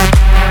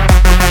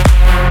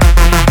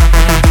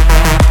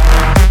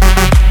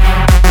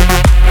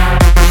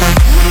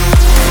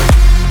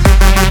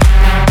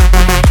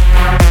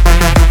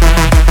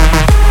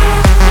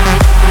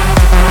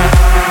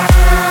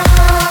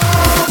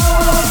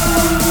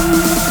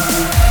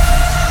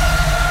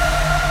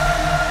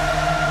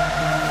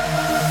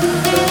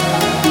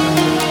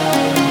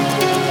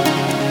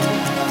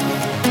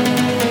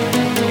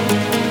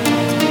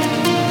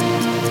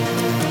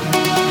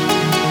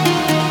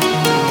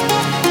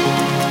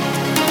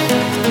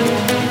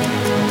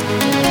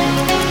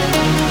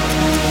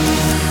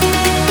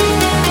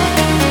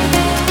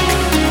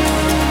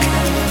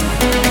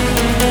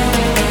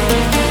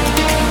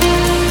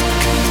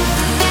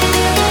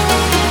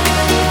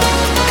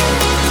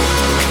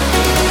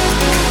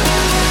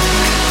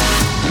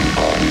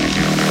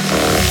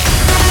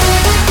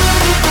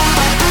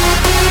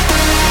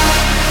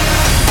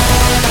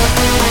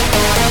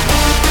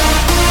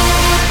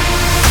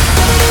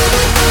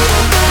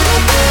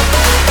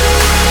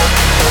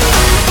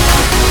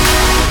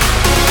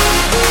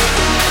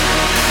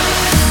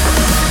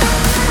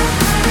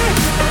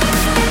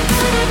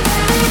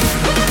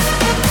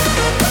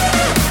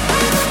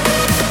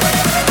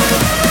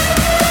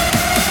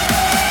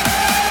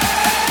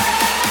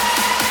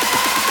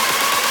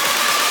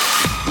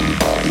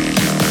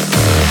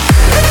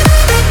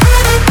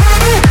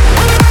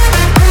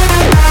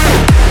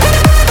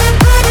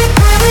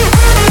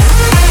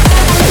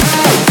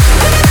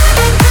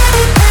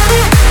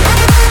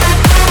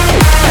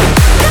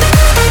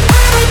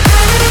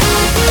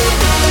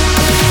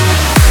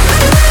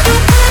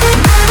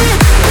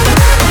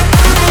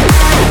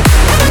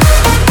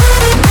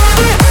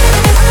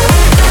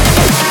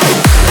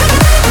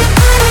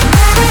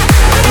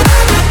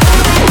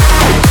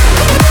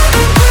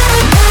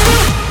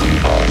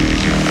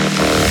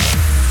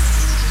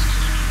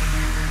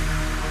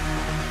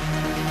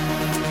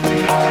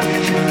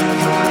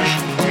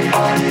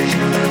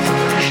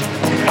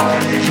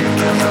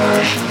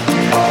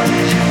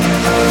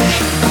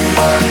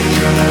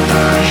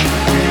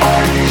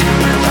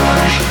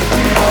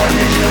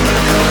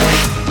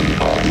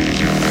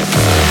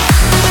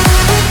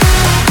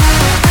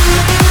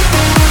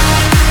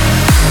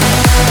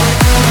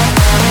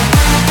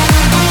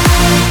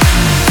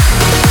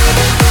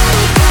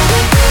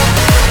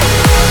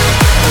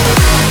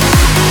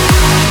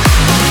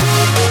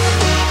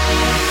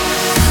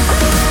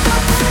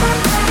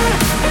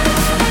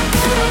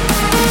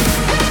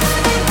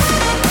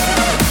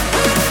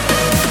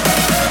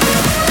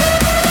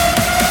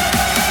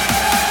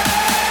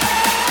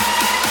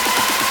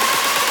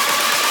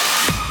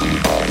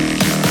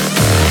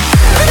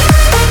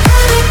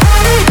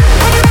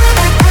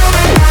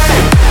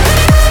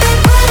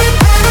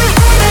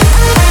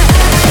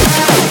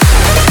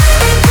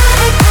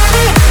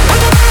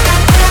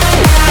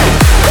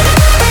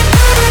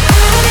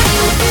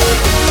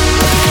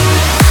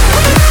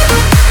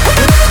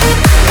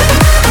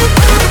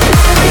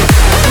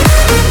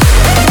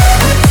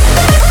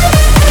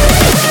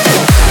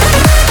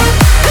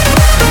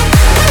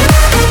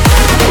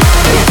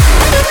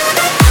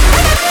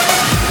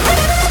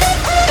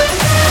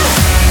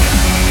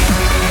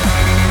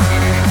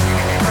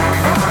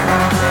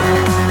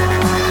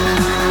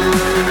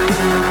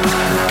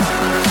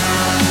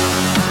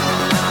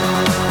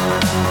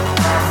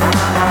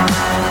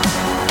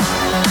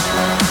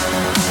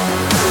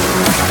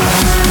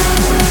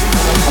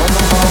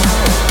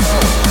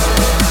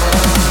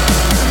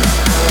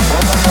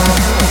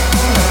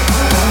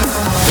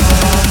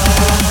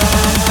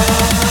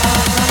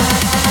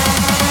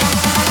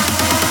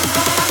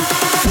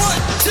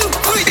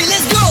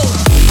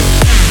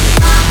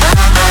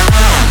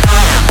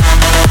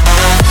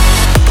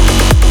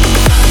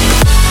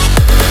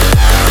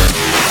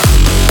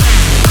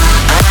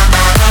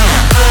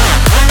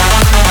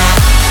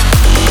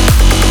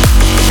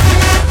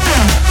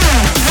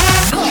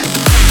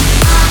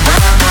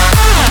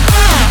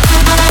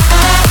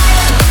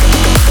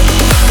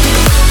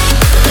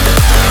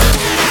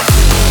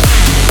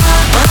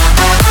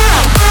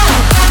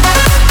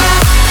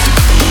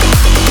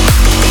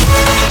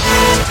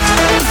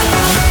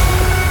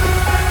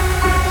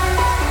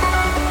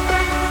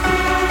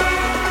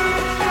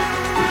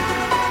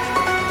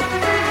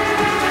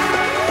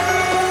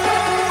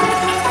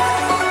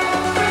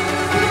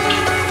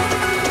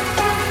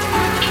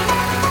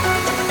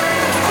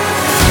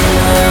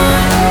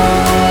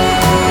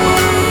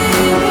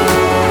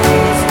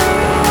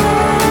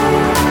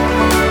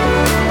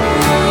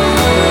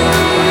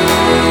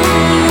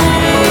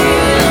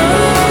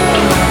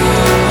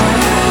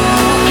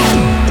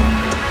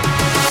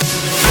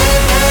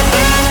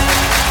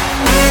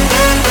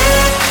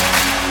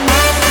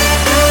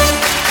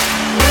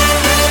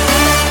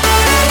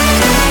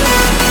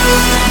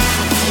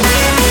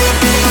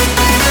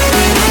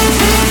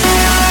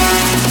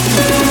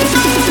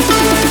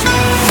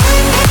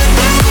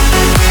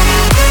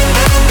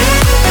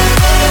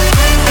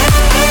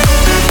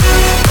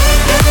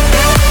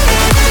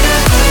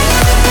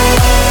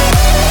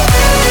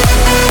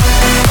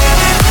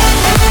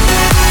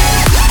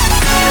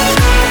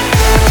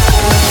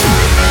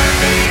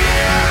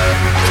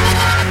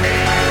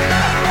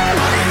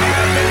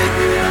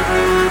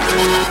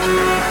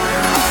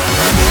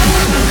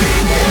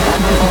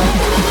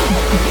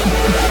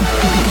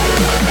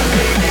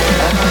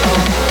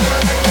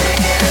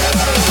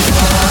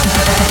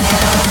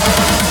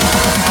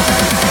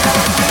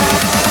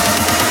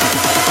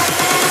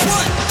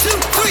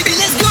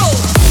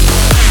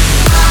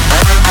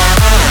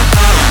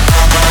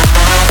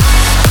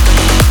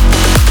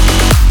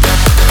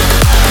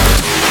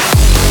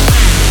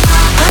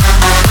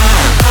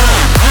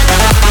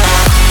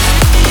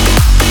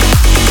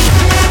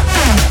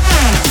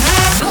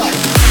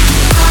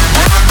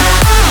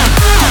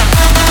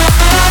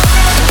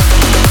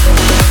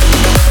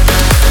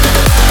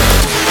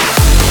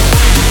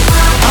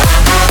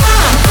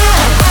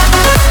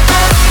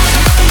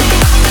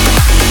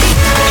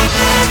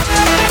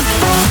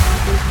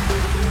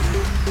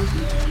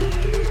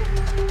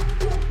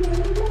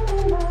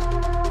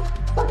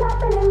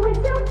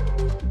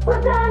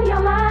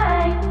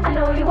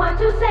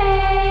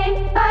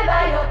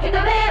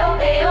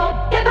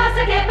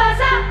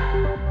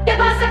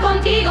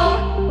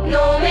 contigo.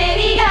 No me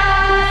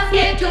digas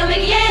que tú no me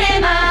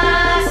quieres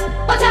más.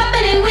 What's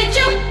happening with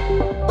you?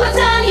 What's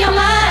on your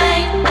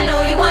mind? I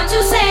know you want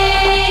to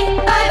say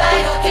bye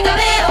bye, lo que te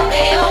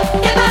veo.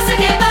 ¿Qué pasa?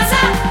 ¿Qué pasa?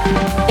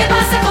 ¿Qué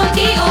pasa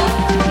contigo?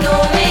 No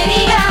me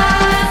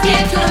digas que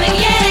tú no me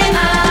quieres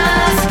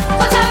más.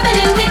 What's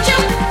happening with you?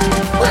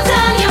 What's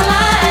on your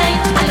mind?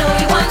 I know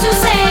you want to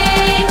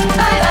say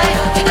bye bye,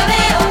 lo que te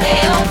veo.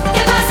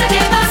 ¿Qué pasa?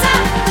 ¿Qué pasa?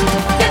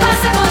 ¿Qué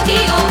pasa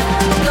contigo?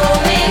 No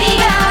me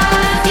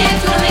digas que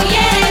tú no me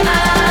quieres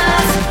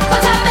más.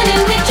 What's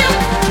happening with you?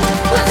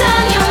 What's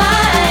on your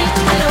mind?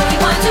 I know you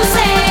want to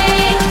say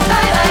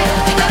bye bye,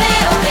 lo que te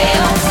veo.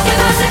 ¿Qué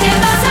pasa? ¿Qué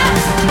pasa?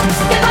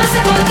 ¿Qué pasa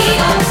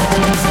contigo?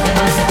 ¿Qué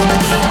pasa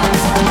contigo?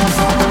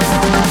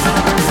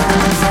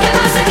 ¿Qué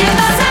pasa? ¿Qué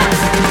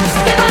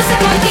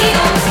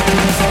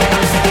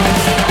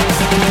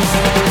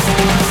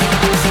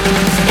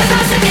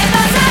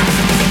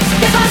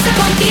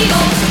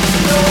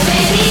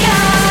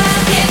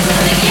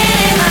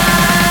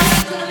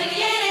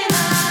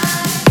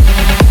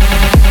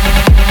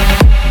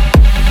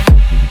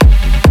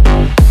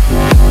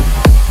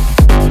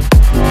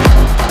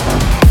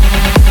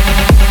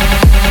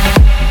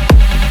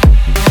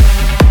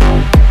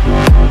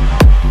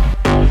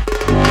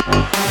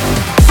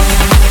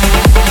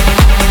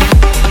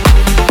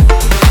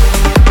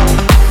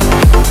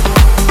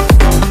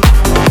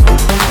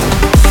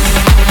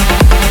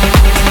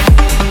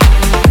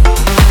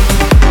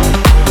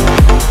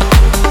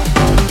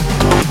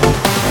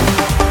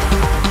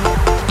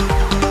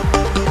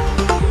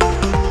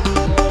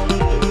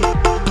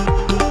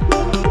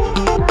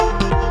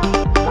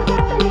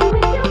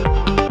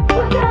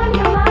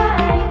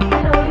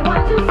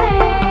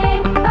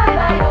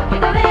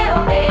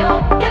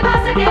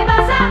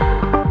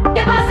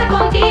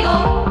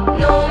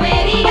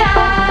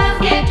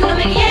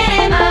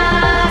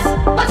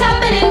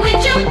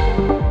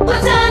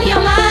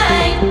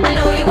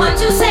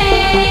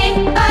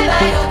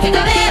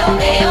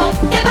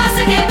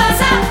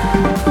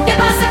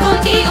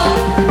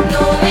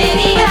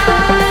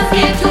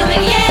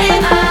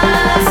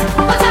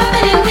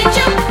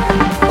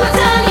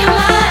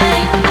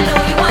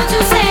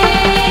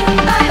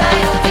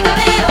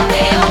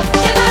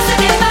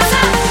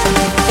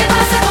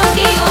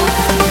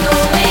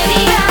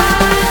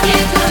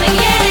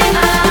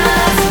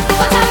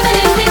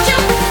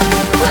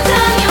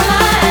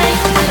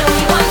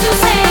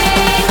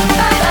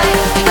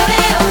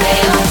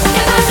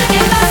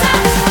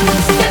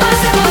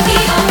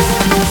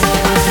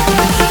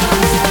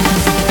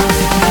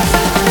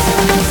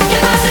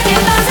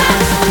pasa?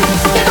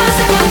 ¿Qué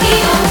pasa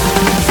contigo?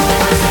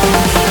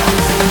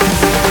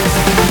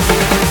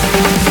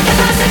 ¿Qué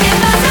pasa? ¿Qué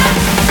pasa?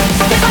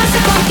 ¿Qué pasa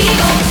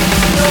contigo?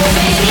 No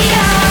me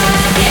digas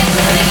que tú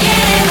no me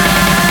quieres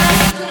más.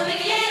 Tú no me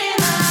quieres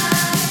más.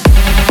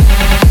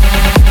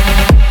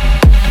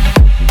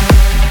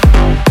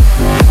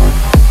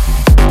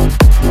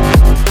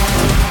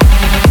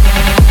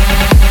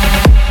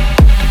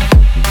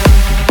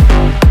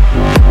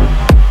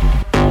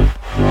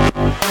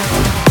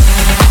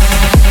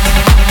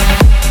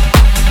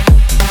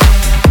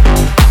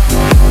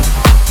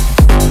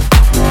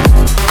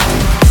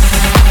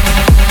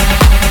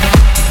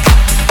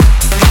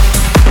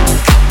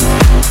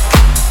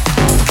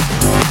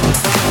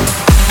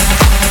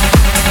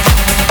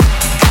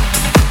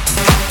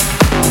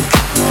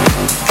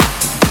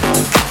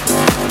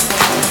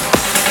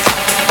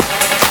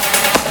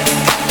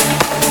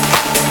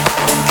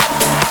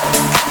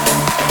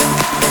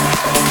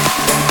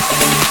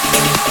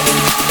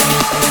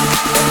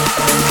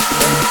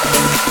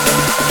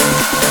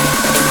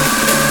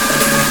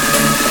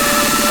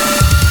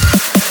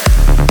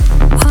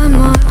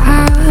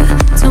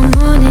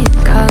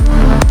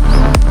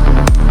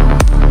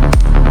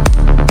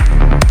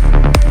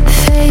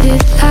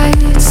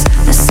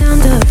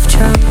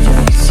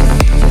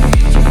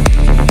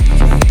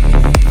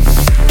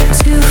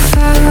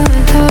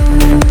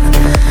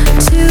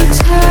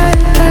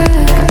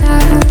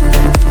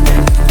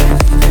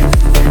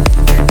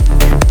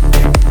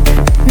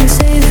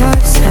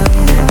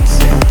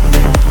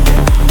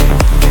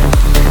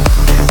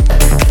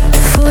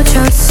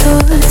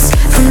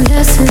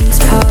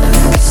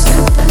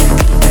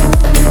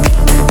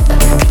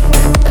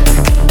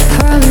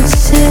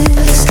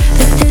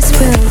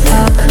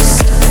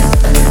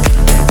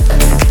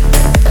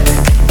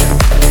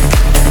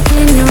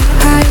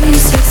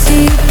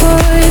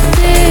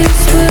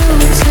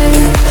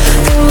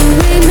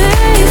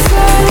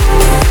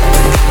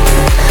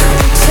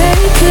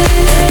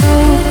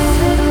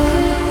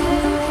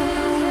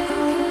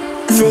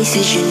 This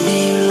is your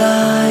new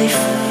life,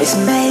 it's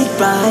made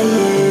by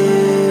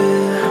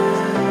you.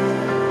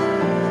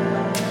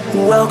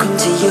 Welcome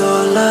to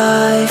your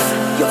life,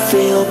 you'll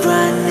feel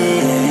brand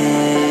new.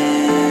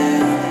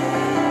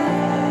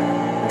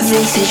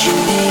 This is your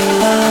new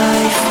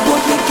life,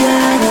 what you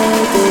gonna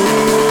do?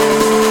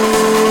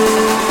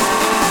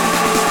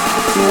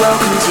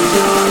 Welcome to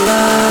your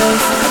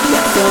life,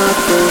 let the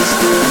thoughts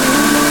do.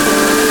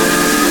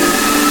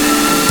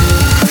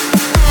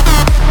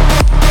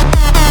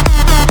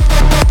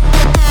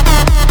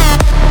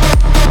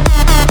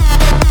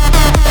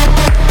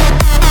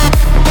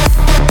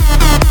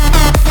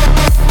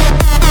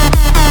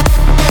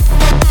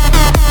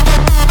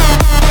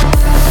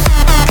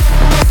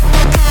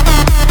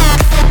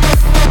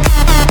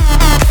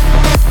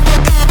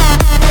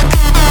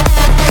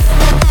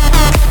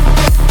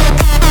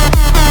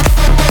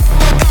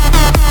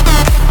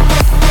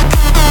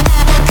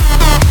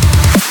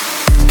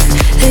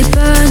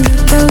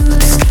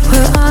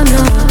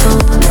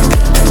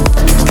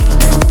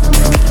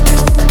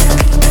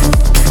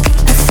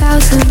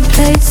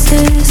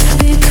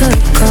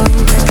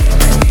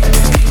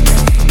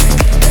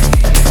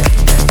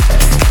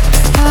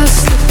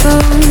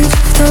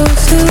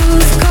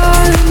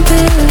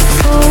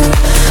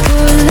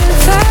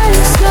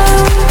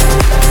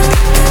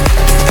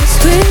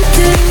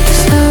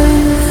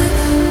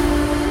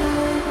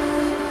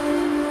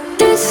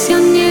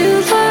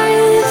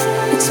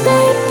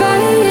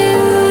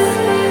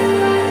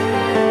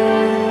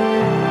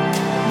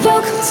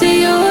 to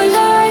your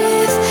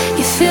life,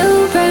 you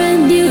feel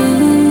brand new.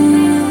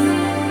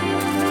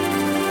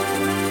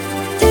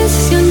 This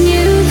is your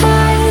new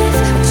life,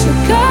 what you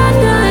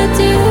gonna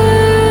do?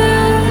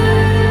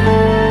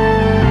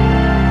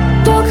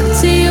 Welcome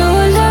to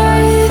your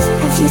life,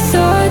 have you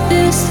thought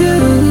this through?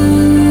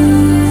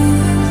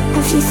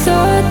 Have you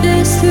thought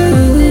this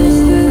through?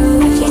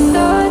 Have you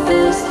thought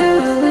this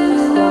through?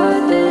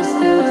 Thought this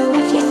through?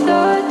 Have you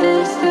thought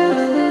this through?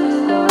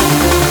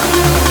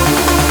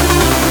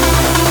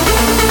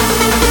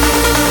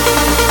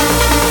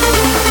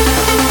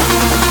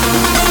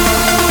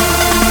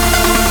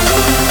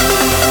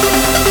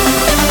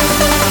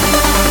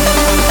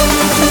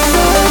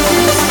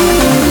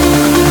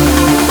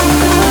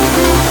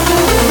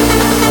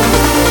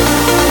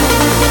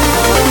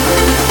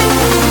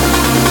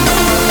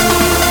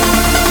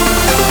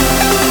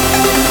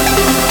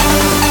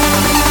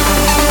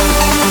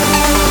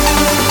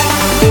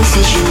 This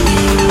is your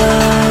new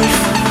life,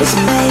 it's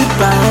made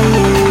by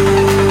you.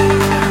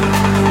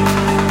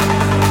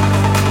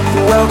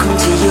 Welcome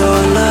to your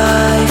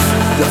life,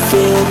 you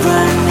feel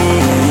brand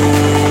new.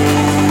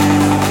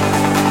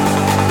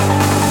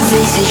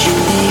 This is your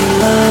new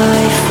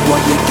life,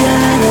 what you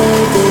gonna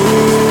do?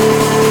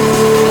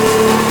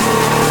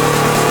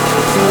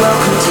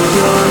 Welcome to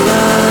your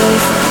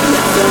life, you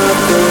thought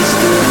this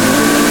through.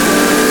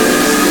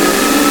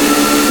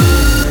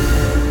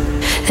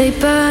 They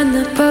burn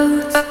the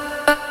boats.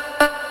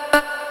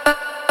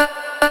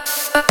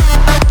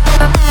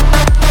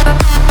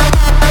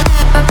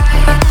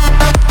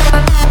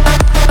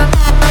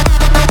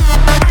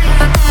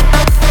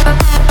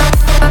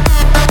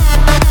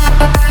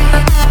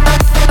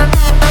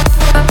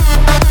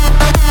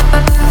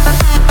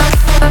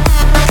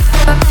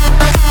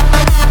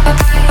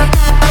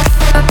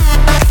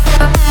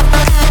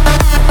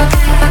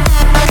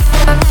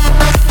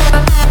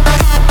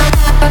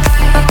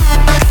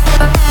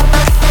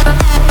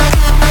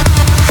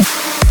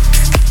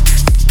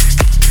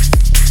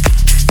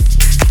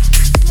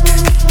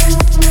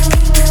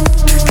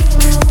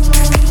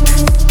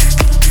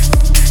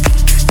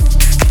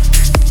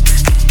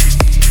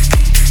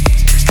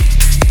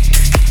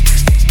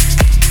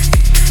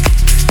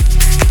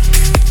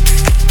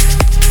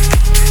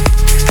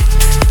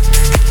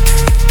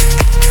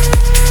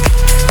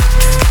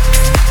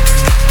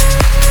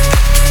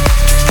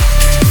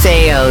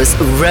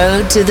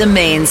 Road to the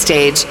Main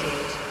Stage.